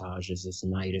Hermitage, is this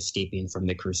knight escaping from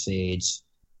the Crusades,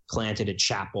 planted a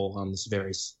chapel on this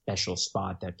very special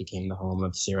spot that became the home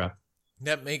of Syrah.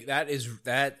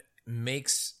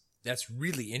 That's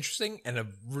really interesting and a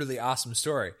really awesome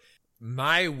story.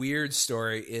 My weird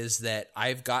story is that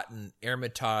I've gotten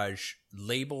Hermitage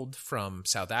labeled from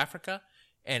South Africa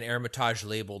and Hermitage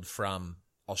labeled from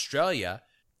Australia,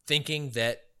 thinking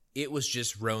that it was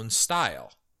just Rhone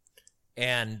style,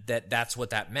 and that's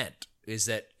what that meant. Is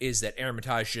that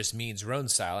Hermitage just means Rhone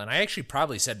style. And I actually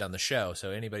probably said it on the show, so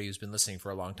anybody who's been listening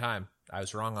for a long time, I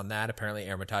was wrong on that. Apparently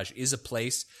Hermitage is a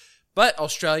place, but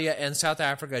Australia and South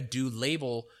Africa do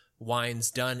label wines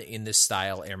done in this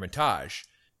style Hermitage,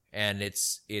 and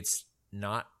it's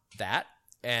not that,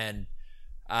 and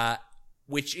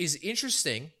which is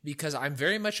interesting because I'm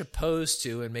very much opposed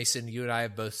to, and Mason, you and I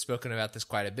have both spoken about this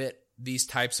quite a bit, these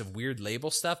types of weird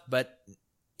label stuff, but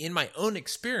in my own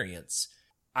experience,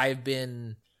 I've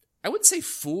been, I wouldn't say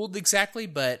fooled exactly,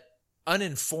 but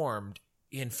uninformed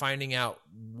in finding out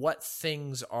what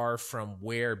things are from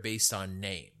where based on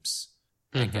names.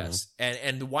 I guess.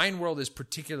 And the wine world is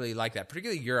particularly like that,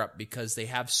 particularly Europe, because they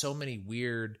have so many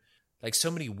weird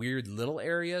little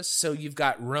areas. So you've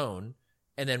got Rhone,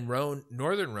 and then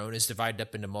Northern Rhone is divided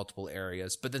up into multiple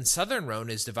areas, but then Southern Rhone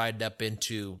is divided up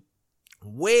into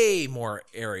way more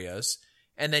areas.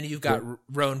 And then you've got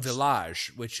Rhone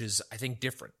Village, which is, I think,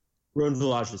 different. Rhone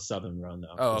Village is Southern Rhone,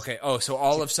 though. Oh, okay. Oh, so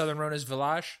all of Southern Rhone is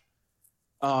Village?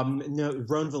 No,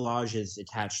 Rhone Village is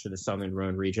attached to the Southern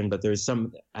Rhone region, but there's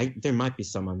some. There might be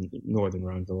some on Northern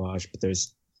Rhone Village, but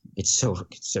it's so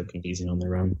confusing on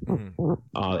their own.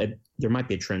 Mm-hmm. There might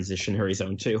be a transitionary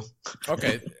zone too.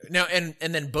 Okay, now and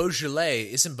then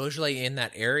Beaujolais, isn't Beaujolais in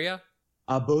that area?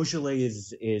 Beaujolais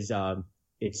is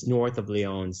it's north of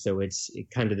Lyon, so it's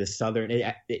kind of the southern.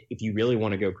 If you really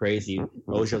want to go crazy,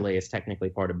 Beaujolais is technically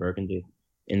part of Burgundy.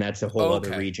 And that's a whole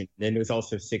other region. Then there's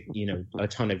also, a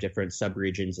ton of different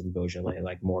subregions in Beaujolais,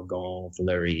 like Morgon,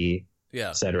 Fleury,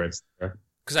 et cetera, et cetera.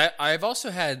 Because I've also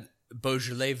had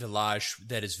Beaujolais Village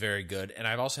that is very good, and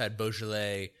I've also had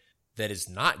Beaujolais that is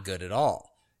not good at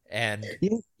all. And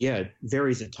yeah, it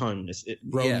varies a ton.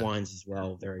 Rhone wines as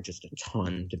well vary just a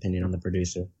ton depending on the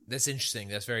producer. That's interesting.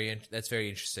 That's very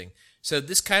interesting. So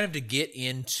this kind of to get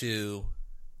into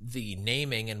the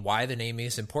naming and why the naming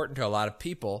is important to a lot of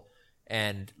people.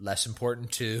 And less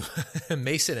important to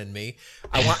Mason and me.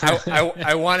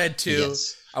 I wanted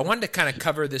to kind of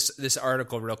cover this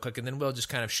article real quick, and then we'll just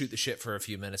kind of shoot the shit for a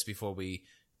few minutes before we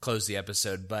close the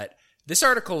episode. But this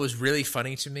article was really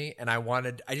funny to me, and I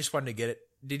just wanted to get it.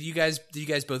 Did you guys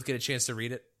both get a chance to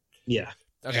read it? Yeah.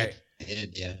 Okay. I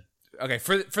did, yeah. Okay,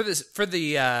 for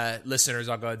the listeners,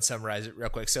 I'll go ahead and summarize it real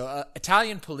quick. So,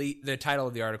 Italian police. The title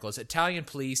of the article is "Italian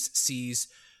Police Seize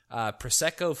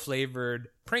Prosecco Flavored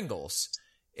Pringles."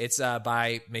 It's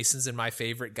by Mason's and my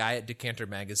favorite guy at Decanter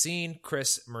Magazine,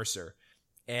 Chris Mercer.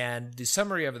 And the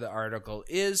summary of the article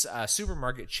is a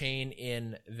supermarket chain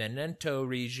in Veneto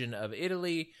region of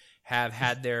Italy have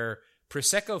had their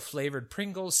Prosecco flavored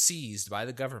Pringles seized by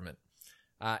the government.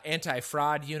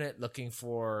 Anti-fraud unit looking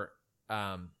for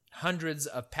hundreds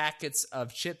of packets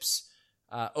of chips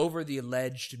over the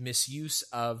alleged misuse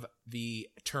of the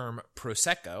term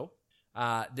Prosecco.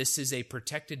 This is a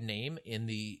protected name in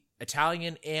the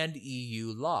Italian and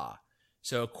EU law.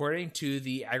 So according to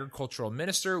the agricultural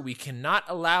minister, we cannot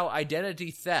allow identity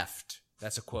theft.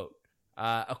 That's a quote.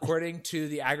 According to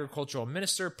the agricultural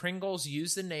minister, Pringles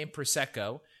use the name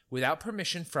Prosecco without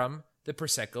permission from the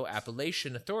Prosecco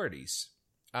appellation authorities.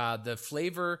 The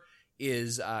flavor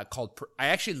is called... I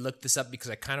actually looked this up because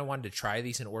I kind of wanted to try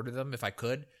these and order them if I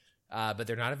could. But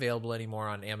they're not available anymore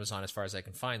on Amazon as far as I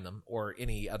can find them, or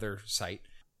any other site.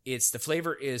 The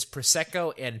flavor is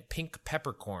Prosecco and pink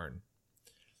peppercorn.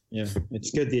 Yeah,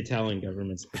 it's good the Italian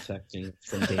government's protecting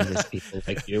from dangerous people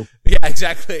like you. Yeah,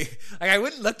 exactly. Like I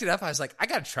went and looked it up. I was like, I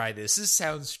gotta try this. This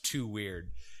sounds too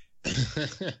weird.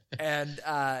 And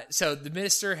so the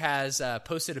minister has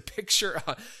posted a picture.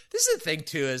 This is the thing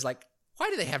too, is like, why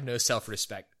do they have no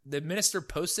self-respect? The minister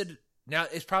posted, now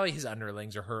it's probably his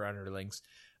underlings or her underlings.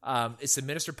 It's the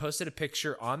minister posted a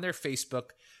picture on their Facebook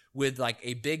with like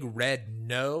a big red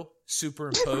no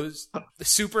superimposed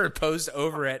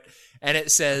over it, and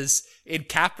it says in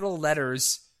capital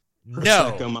letters,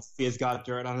 no. Prosecco Mafia's got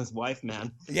dirt on his wife,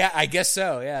 man. Yeah, I guess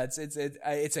so. Yeah,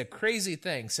 it's a crazy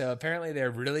thing. So apparently they're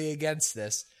really against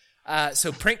this.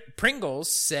 So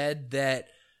Pringles said that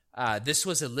this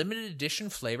was a limited edition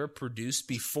flavor produced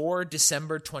before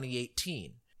December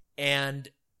 2018, and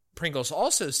Pringles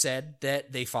also said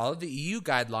that they followed the EU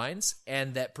guidelines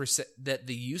and that that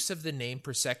the use of the name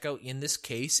Prosecco in this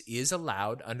case is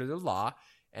allowed under the law,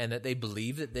 and that they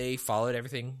believe that they followed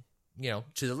everything,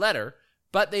 to the letter,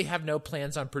 but they have no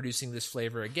plans on producing this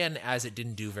flavor again as it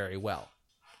didn't do very well.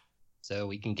 So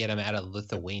we can get them out of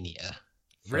Lithuania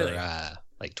for really?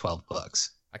 like $12.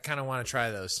 I kind of want to try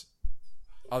those.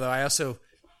 Although I also,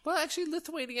 well, actually,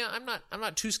 Lithuania. I'm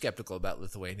not too skeptical about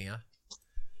Lithuania.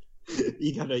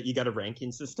 You got a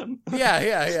ranking system?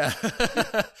 Yeah.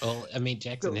 Well, I mean,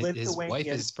 Jackson, So his wife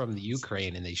Lithuania- is from the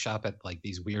Ukraine, and they shop at like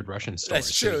these weird Russian stores.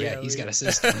 That's true. So, yeah, he's got a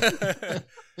system.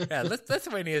 Yeah,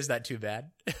 Lithuania is not too bad.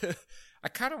 I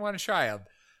kind of want to try them.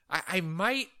 I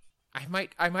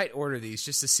might order these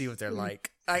just to see what they're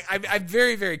like. I'm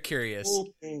very, very curious. Whole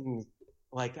thing,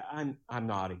 like I'm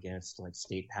not against like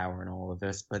state power and all of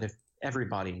this, but if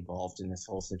everybody involved in this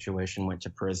whole situation went to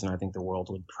prison, I think the world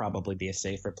would probably be a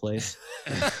safer place.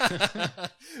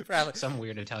 Probably. Some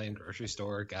weird Italian grocery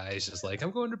store guy's just like, I'm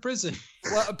going to prison.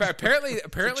 Well, apparently,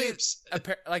 Chips.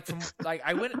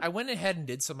 I went ahead and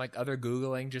did some like other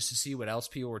Googling just to see what else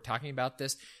people were talking about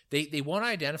this. They want to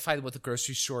identify what the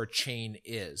grocery store chain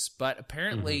is, but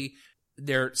apparently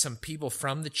there are some people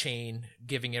from the chain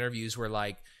giving interviews where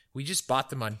like, we just bought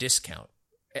them on discount.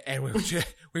 And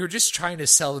we were just trying to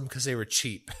sell them because they were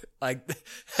cheap. Like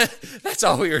that's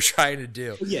all we were trying to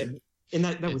do. Yeah, and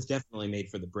that was definitely made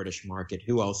for the British market.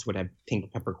 Who else would have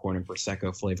pink peppercorn and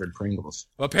prosecco flavored Pringles?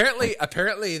 Well,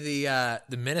 apparently the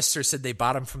minister said they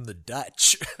bought them from the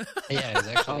Dutch. Yeah, it's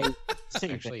actually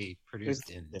Same actually produced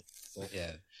in. thing.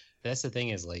 Yeah, that's the thing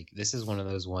is like this is one of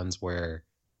those ones where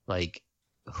like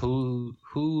who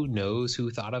knows who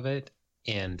thought of it,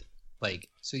 and like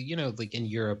so like in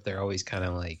Europe they're always kind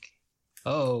of like,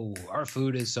 oh, our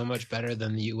food is so much better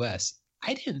than the U.S.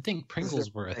 I didn't think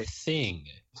Pringles were a thing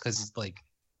because like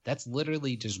that's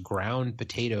literally just ground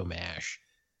potato mash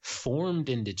formed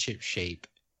into chip shape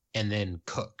and then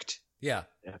cooked. Yeah.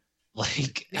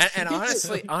 Like And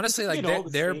honestly, like all the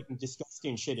they're same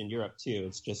disgusting shit in Europe too.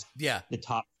 It's just yeah. the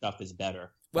top stuff is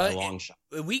better Well, by a long shot.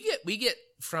 We get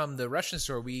from the Russian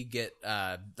store. We get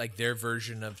like their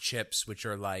version of chips, which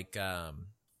are like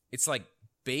it's like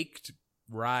baked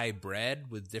rye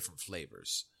bread with different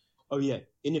flavors. Oh yeah,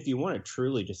 and if you want a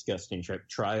truly disgusting trip,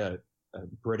 try a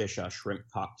British shrimp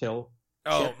cocktail.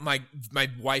 Oh, chip. my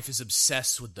wife is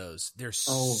obsessed with those. They're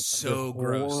Oh, so they're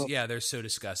gross. horrible. Yeah, they're so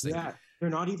disgusting. Yeah, they're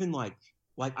not even like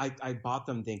I bought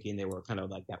them thinking they were kind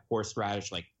of like that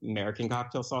horseradish, like American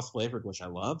cocktail sauce flavored, which I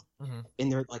love, Mhm.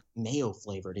 and they're like mayo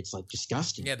flavored. It's like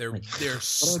disgusting. Yeah, they're Like, they're what are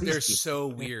these they're people? so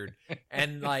weird,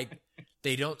 and like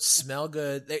they don't smell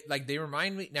good. They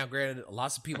remind me. Now, granted,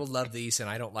 lots of people love these, and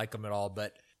I don't like them at all.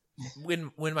 But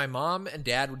when my mom and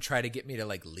dad would try to get me to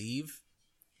like leave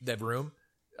the room,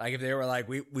 like if they were like,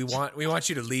 we want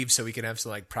you to leave so we can have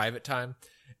some like private time,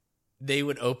 they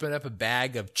would open up a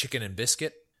bag of chicken and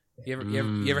biscuit.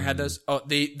 You ever had those? Oh,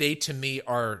 they to me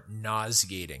are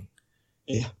nauseating.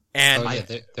 Yeah. And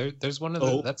there's one of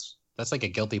Oh. that's like a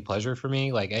guilty pleasure for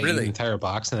me. Like I eat Really? an entire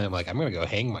box and then I'm like, I'm gonna go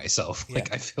hang myself. Yeah.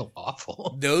 Like I feel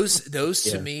awful. those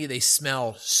to Yeah. me, they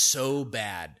smell so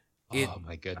bad. Oh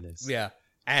my goodness. Yeah.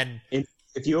 And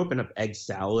If you open up egg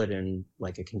salad in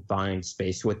like a confined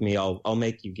space with me, I'll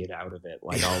make you get out of it.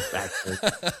 Like I'll actually.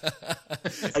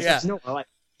 yeah.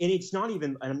 And it's not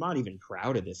even. And I'm not even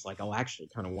proud of this. Like I'll actually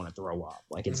kind of want to throw up.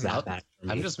 Like it's that bad. For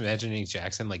me. I'm just imagining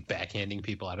Jackson like backhanding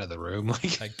people out of the room.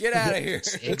 Like Get out of here.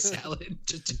 egg salad.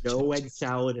 no egg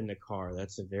salad in the car.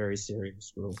 That's a very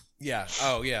serious rule. Yeah.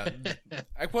 Oh, yeah.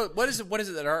 What is it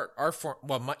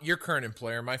that your current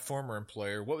employer, my former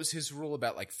employer, what was his rule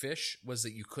about like fish? Was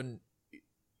that you couldn't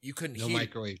No heat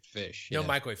microwave fish. No yeah.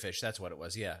 microwave fish. That's what it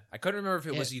was. Yeah. I couldn't remember if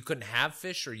it was you couldn't have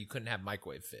fish or you couldn't have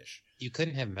microwave fish. You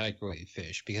couldn't have microwave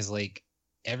fish because like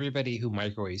everybody who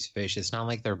microwaves fish, it's not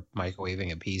like they're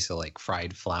microwaving a piece of like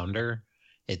fried flounder.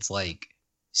 It's like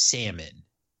salmon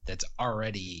that's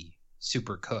already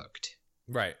super cooked.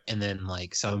 Right. And then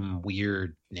like some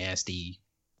weird nasty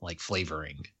like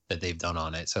flavoring that they've done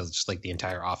on it. So it's just like the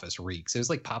entire office reeks. It was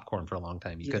like popcorn for a long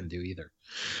time. You couldn't do either.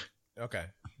 Okay.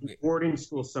 Boarding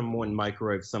school, someone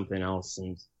microwaved something else,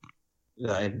 and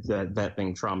that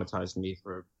thing traumatized me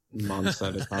for months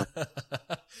at a time.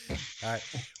 All right.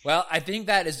 Well, I think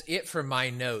that is it for my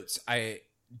notes.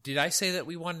 Did I say that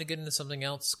we wanted to get into something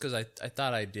else? Because I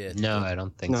thought I did. No, I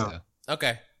don't think No. so.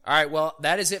 Okay. All right. Well,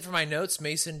 that is it for my notes.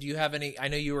 Mason, do you have any? I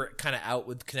know you were kind of out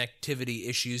with connectivity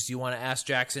issues. Do you want to ask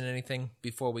Jackson anything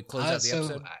before we close out the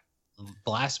episode?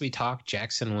 The last we talked,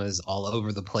 Jackson was all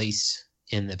over the place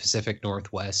in the Pacific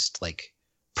Northwest, like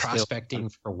prospecting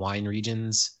for wine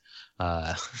regions.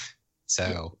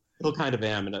 So Still kind of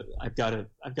am, and I've got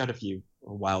a few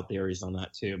wild theories on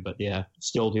that too. But yeah,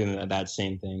 still doing that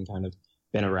same thing. Kind of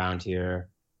been around here,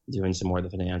 doing some more of the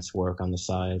finance work on the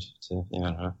side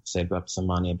to save up some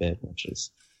money a bit, which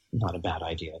is not a bad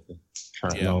idea at the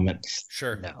current moment.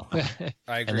 Sure. no.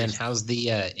 I agree. And then how's the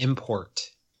import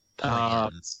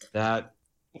plans? That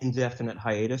indefinite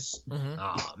hiatus. Mhm.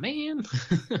 Oh man.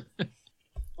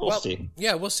 We'll see.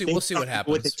 Yeah, we'll see. We'll see what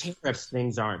happens. With the tariffs,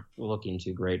 things aren't looking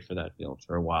too great for that field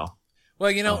for a while. Well,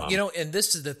 and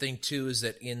this is the thing too, is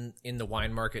that in the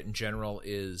wine market in general,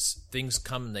 is things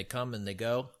come and they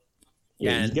go.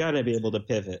 Yeah, and you got to be able to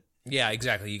pivot. Yeah,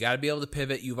 exactly. You got to be able to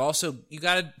pivot. You got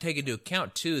to take into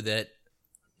account too that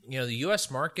the U.S.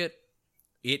 market,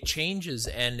 it changes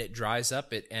and it dries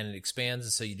up, and it expands,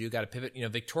 and so you do got to pivot.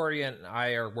 Victoria and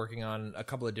I are working on a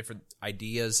couple of different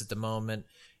ideas at the moment,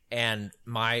 and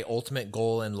my ultimate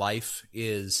goal in life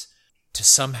is to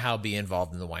somehow be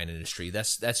involved in the wine industry.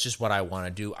 That's just what I want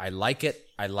to do. I like it.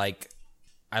 I like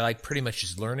pretty much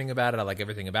just learning about it. I like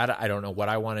everything about it. I don't know what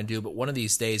I want to do, but one of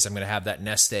these days I'm going to have that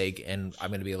nest egg, and I'm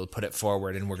going to be able to put it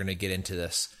forward, and we're going to get into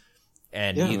this.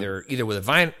 And either with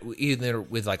either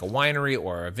with like a winery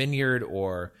or a vineyard,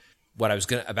 or what I was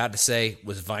about to say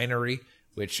was vinery,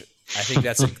 which I think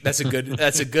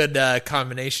that's a good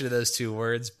combination of those two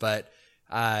words. But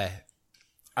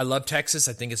I love Texas.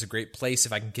 I think it's a great place.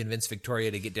 If I can convince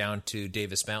Victoria to get down to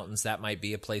Davis Mountains, that might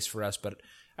be a place for us. But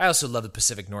I also love the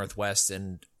Pacific Northwest,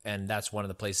 and that's one of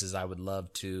the places I would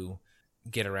love to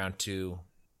get around to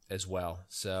as well.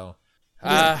 So,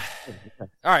 all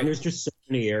right. There's just so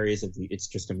many areas it's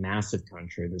just a massive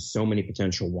country. There's so many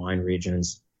potential wine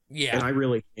regions. Yeah. And I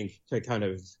really think to kind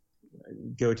of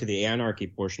go to the anarchy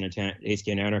portion of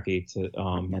Tasty Anarchy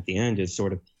at the end is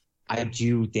sort of, I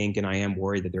do think, and I am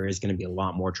worried that there is going to be a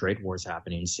lot more trade wars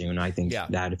happening soon. I think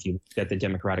that if you look at the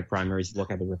Democratic primaries,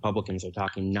 look at the Republicans are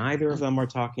talking, neither of them are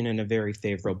talking in a very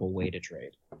favorable way to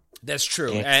trade. That's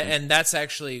true. And that's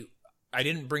actually, I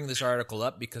didn't bring this article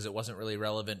up because it wasn't really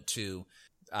relevant to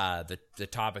the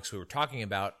topics we were talking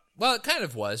about. Well, it kind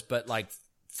of was, but like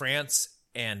France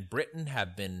and Britain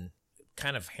have been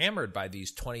kind of hammered by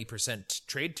these 20%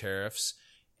 trade tariffs,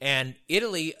 and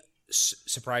Italy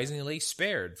surprisingly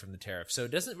spared from the tariff. So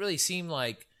it doesn't really seem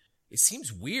like, it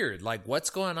seems weird. Like, what's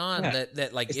going on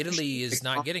that like Italy is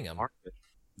not getting them? Market.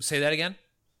 Say that again?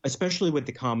 Especially with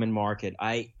the common market.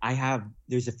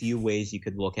 There's a few ways you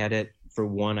could look at it. For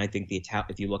one, I think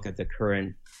if you look at the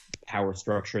current power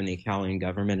structure in the Italian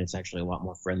government, it's actually a lot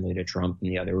more friendly to Trump than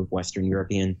the other Western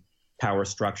European power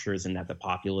structures, and that the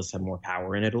populists have more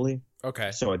power in Italy.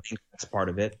 Okay. So I think that's part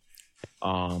of it.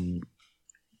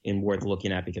 And worth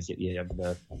looking at, because you have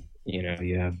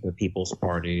the People's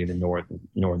Party, the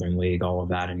Northern League, all of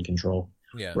that in control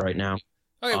right now.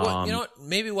 Okay, well, you know what?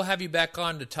 Maybe we'll have you back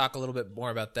on to talk a little bit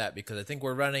more about that, because I think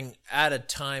we're running out of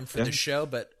time for the show.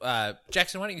 But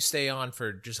Jackson, why don't you stay on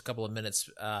for just a couple of minutes,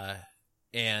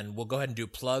 and we'll go ahead and do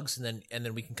plugs, and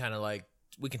then we can kind of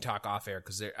we can talk off air,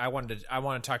 because I want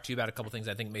to talk to you about a couple things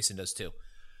I think Mason does too.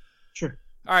 Sure.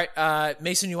 All right,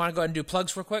 Mason, you want to go ahead and do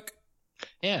plugs real quick?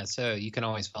 Yeah, so you can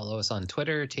always follow us on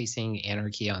Twitter, Tasting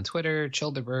Anarchy on Twitter,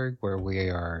 Childerberg, where we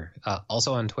are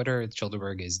also on Twitter.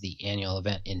 Childerberg is the annual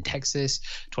event in Texas,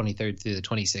 23rd through the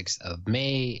 26th of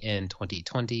May in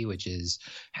 2020, which is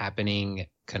happening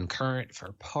concurrent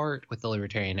for part with the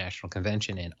Libertarian National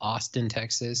Convention in Austin,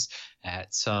 Texas,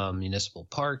 at some municipal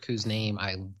park whose name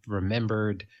I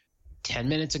remembered 10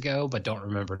 minutes ago, but don't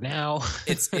remember now.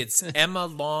 It's Emma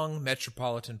Long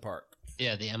Metropolitan Park.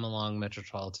 Yeah, the Emma Long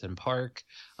Metropolitan Park.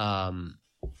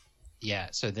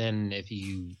 So then if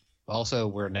you also,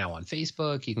 we're now on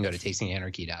Facebook. You can go to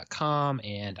tastinganarchy.com,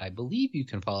 and I believe you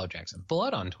can follow Jackson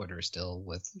Blood on Twitter still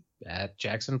at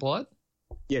Jackson Blood.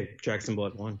 Yeah, Jackson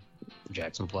Blood 1.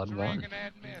 Jackson Blood 1.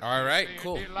 All right,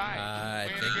 cool. I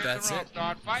think that's it.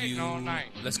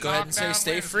 Let's go ahead and say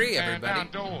stay free, everybody.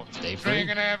 Stay free.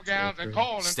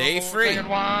 Stay free.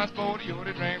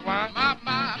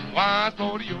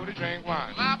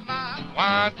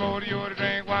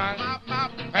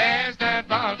 Pass that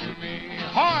bottle to me.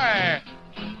 Hoy!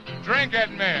 Drink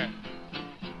it, man.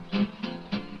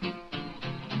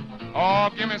 Oh,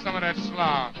 give me some of that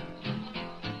slop.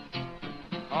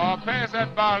 Oh, pass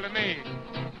that bottle to me.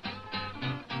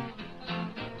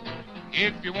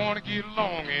 If you want to get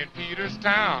along in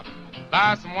Peterstown,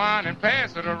 buy some wine and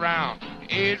pass it around.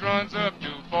 The age runs up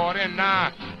to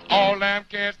 49. All them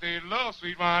cats, they love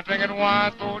sweet wine. Drinking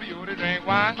wine's for you to drink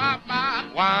wine.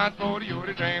 Wine's for you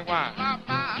to drink wine.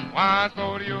 Wine's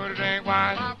for you to drink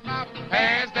wine.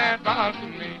 Pass that bottle to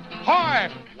me. Hoy!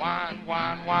 Wine,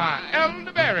 wine, wine.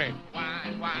 Elderberry.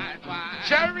 Wine, wine, wine.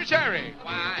 Cherry, cherry.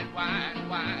 Wine, wine,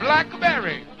 wine.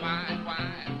 Blackberry. Wine,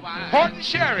 wine, wine. Horton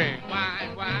sherry.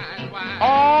 Wine, wine, wine.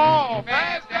 Oh,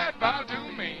 pass that bottle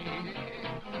to me.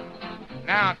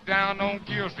 Now down on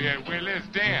Gillsby at Willie's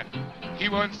Den, he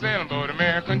wasn't selling but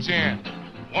American gin.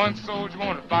 One soldier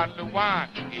wanted a bottle of wine.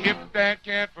 He hipped that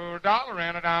cat for $1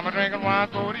 and a dime. Drinking wine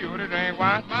for you to drink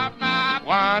wine.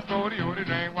 Wine for you to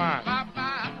drink wine.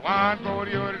 Wine for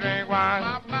you to drink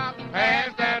wine.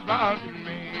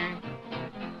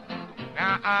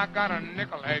 I got a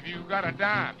nickel, have you got a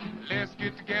dime? Let's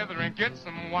get together and get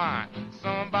some wine.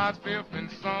 Somebody's fifth and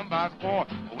somebody's fourth.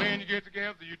 When you get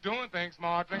together, you're doing things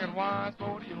smart. Drinking wine,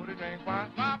 for the you to drink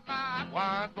wine.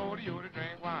 Wine's for the you to drink